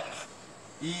Gopinath.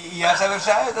 И я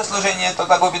совершаю это служение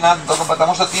Тота Гопинату только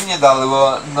потому, что ты мне дал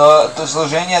его, но то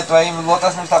служение твоим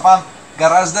лотосным стопам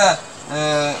гораздо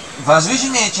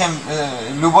возвышеннее, чем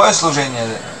любое служение.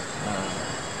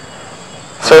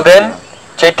 So then,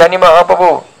 Chaitanya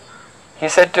Mahaprabhu, he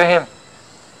said to him,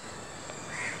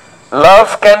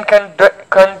 love can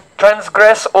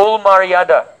transgress all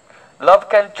maryada. Love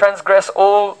can transgress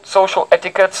all social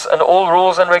etiquettes and all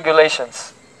rules and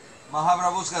regulations.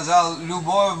 Махапрабху сказал,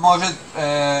 любовь может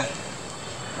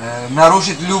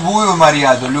нарушить любую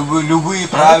марьяду, любые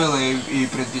правила и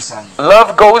предписания.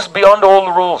 Love goes beyond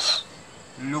all rules.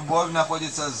 Любовь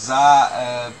находится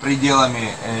за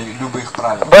пределами любых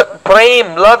правил. But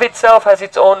Prem, love itself has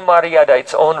its own maryada,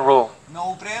 its own rule.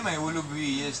 Но у према и у любви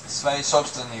есть свои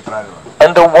собственные правила.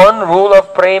 And the one rule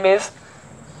of Prem is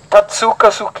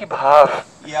Tatsuka Sukhi Bhav.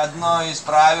 И одно из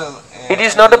правил It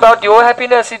is not about your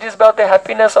happiness, it is about the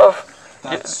happiness of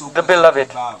the beloved.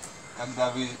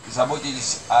 Когда вы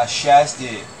заботитесь о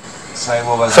счастье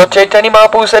своего So возлюбленного. Chaitanya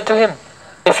Mahaprabhu said to him,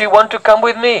 if you want to come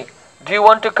with me, do you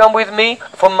want to come with me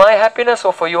for my happiness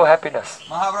or for your happiness?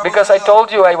 Because I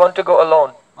told you I want to go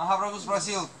alone. Махапрабху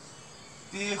спросил,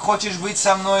 ты хочешь быть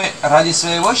со мной ради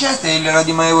своего счастья или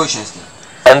ради моего счастья?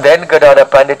 And then Gadadhar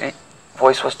Pandit's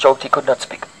voice was choked, he could not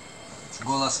speak.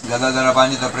 Голос Гададхара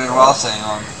Пандита прервался, и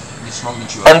он не смог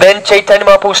ничего. And then Chaitanya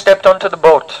Mahaprabhu stepped onto the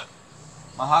boat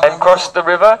and crossed the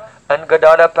river, and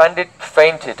Gadadhar Pandit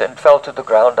fainted and fell to the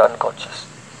ground unconscious.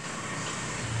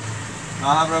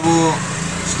 Махапрабху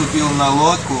вступил на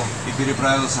лодку и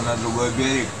переправился на другой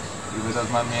берег, и в этот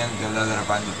момент Гададхара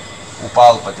Пандит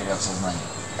упал, потеряв сознание.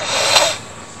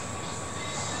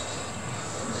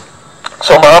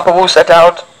 So Mahaprabhu set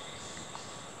out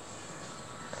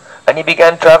and he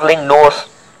began traveling north,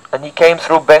 and he came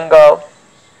through Bengal.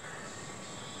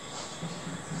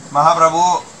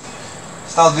 Махапрабху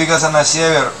стал двигаться на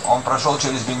север, он прошел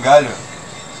через Бенгалию.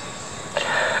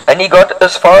 And he got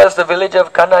as far as the village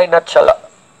of Kanai Nachala.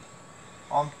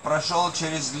 Он прошел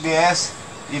через лес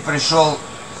и пришел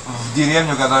в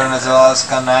деревню, которая называлась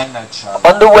Канай-Начала.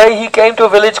 On the way he came to a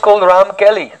village called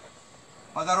Ramkeli,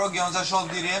 По дороге он зашел в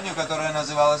деревню, которая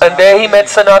называлась and there he met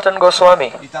Рамкели, Sanatan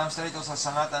Goswami. и там встретился с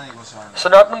Санатаной Госвами.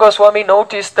 Sanatan Goswami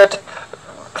noticed that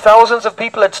thousands of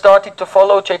people had started to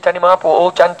follow Chaitanya Mahaprabhu,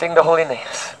 all chanting the holy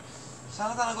names.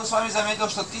 Санатана Госвами заметил,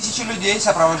 что тысячи людей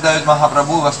сопровождают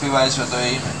Махапрабху, воспевая святое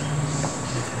имя.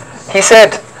 He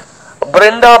said,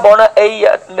 Brindabana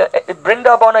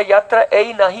yatra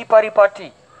ei nahi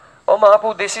paripati. Oh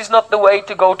Mahaprabhu, this is not the way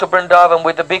to go to Vrindavan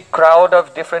with a big crowd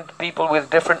of different people with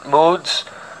different moods.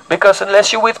 Because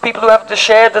unless you're with people who have to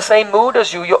share the same mood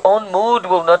as you, your own mood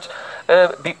will not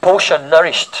be portion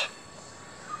nourished.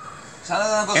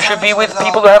 You should be with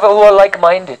people who are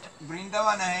like-minded.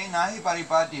 Вриндавана эй нахи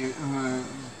парипати.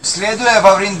 Следуя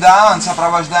во Вриндаван,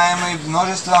 сопровождаемый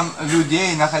множеством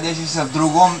людей, находящихся в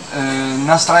другом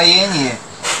настроении,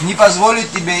 не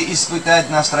позволит тебе испытать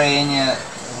настроение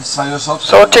свое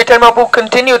собственное. So Chaitanya Mahaprabhu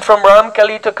continued from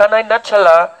Ramkali to Kanai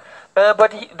Nachala,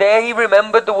 but there he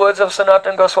remembered the words of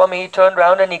Sanatan Goswami. He turned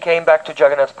round and he came back to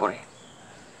Jagannath Puri.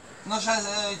 Но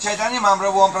Чайтанья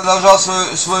Махапрабху, он продолжал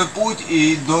свой путь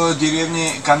и до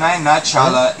деревни Канай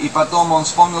Начала, и потом он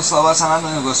вспомнил слова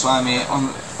Санатана Госвами,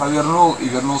 он повернул и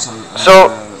вернулся.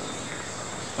 So,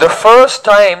 the first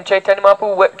time Chaitanya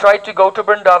Mahaprabhu tried to go to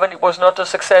Vrindavan, it was not a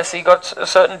success. He got a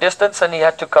certain distance and he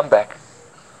had to come back.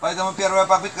 Поэтому первая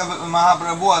попытка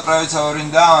Махапрабху отправиться во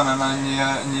Вриндаван, она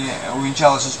не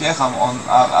увенчалась успехом, он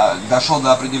дошел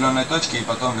до определенной точки и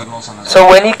потом вернулся назад. So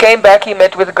when he came back, he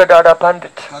met with Gadadhar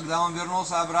Pandit. Когда он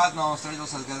вернулся обратно, он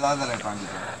встретился с Гададхарой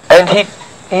Пандитом. And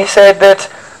he said that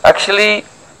actually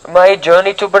my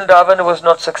journey to Vrindavan was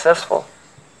not successful.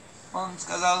 Он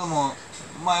сказал ему,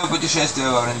 мое путешествие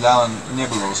во Вриндаван не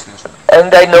было успешным.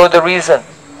 And I know the reason.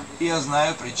 Я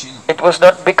знаю причину. It was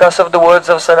not because of the words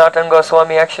of Sanatan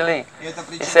Goswami actually.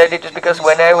 He said it is because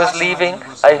when I was leaving,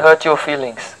 I hurt your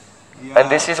feelings. And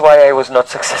this is why I was not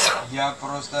successful. Я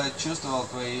просто чувствовал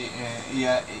твои,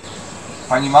 я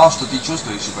понимал, что ты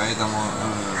чувствуешь, и поэтому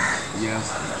я...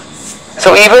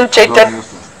 So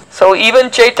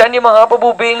even Chaitanya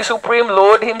Mahaprabhu, being Supreme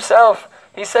Lord himself,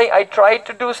 he say, I tried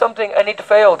to do something and it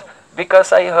failed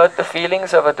because I hurt the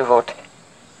feelings of a devotee.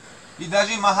 И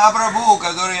даже Махапрабху,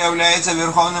 который является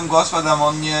Верховным Господом,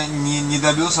 он не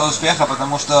добился успеха,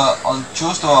 потому что он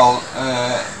чувствовал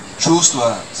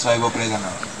чувства своего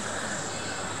преданного.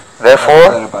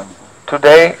 Therefore,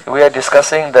 today we are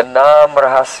discussing the Nam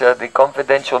Rahasya, the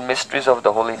confidential mysteries of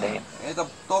the holy name. Это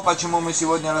то, почему мы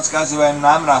сегодня рассказываем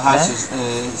Нам Рахасию,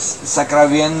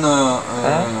 сокровенную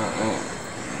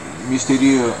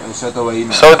мистерию святого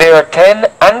имени. So there are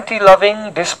 10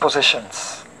 anti-loving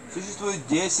dispositions. Существует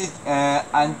 10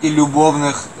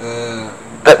 антилюбовных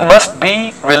that must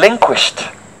be relinquished.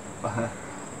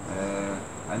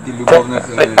 антилюбовных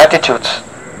attitudes.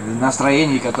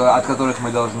 Настроений, от которых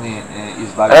мы должны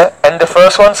избавиться. And the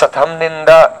first one, satam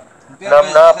ninda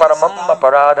namna paramam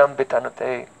aparadam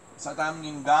vitanute. Satam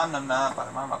nindam namna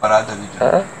paramam aparadam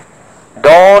vitanute.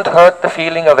 Don't hurt the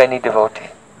feeling of any devotee.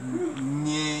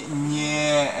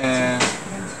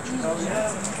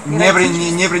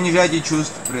 Не принижайте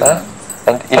чувств преданных.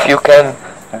 And if you can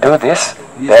do this,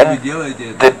 Если вы then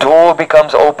делаете это, the door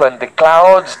becomes open, the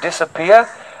clouds disappear,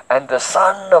 and the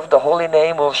sun of the holy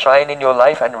name will shine in your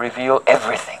life and reveal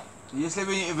everything. если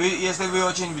вы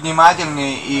очень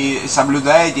внимательны и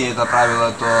соблюдаете это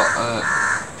правило, то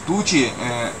тучи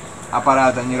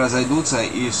аппарата не разойдутся,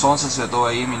 и солнце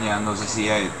святого имени, оно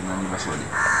засияет на небосводе.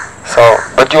 So,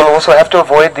 but you'll also have to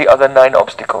avoid the other 9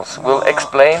 obstacles. We'll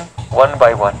explain one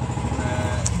by one.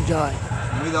 Joy.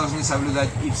 Мы должны соблюдать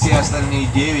и все остальные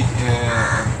 9,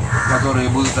 которые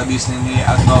будут объяснены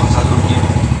одно за другим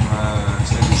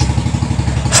следующим.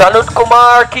 Sanut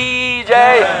Kumar ki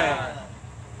jai.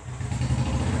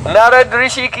 Narad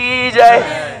Rishi ki jai.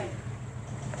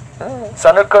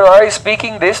 Sanut Kumar is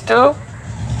speaking this to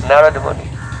Narad Muni.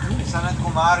 Санат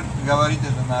Кумар говорит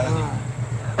это Нараде.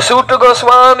 Sutta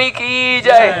Goswami ki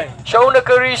jai.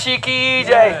 Shaunaka Rishi ki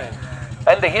jai.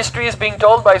 And the history is being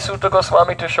told by Sutta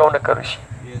Goswami to Shaunaka Rishi.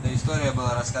 И эта история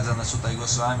была рассказана Сутой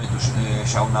Госвами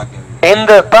Шаунаке. In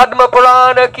the Padma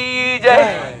Purana ki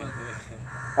jai,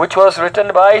 which was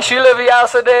written by Srila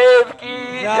Vyasadeva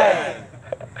ki jai,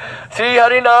 Sri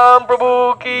Harinam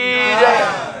Prabhu ki jai.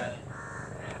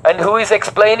 And who is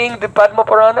explaining the Padma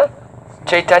Purana?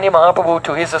 Chaitanya Mahaprabhu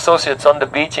to his associates on the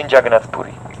beach in Jagannath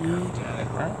Puri.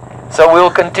 So we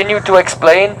will continue to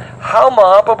explain how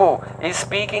Mahaprabhu is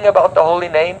speaking about the holy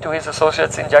name to his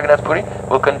associates in Jagannath Puri.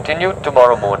 We'll continue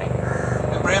tomorrow morning.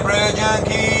 Prem Prayojan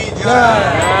ki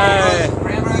jai.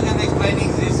 Prem Prayojan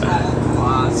explaining this all to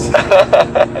us.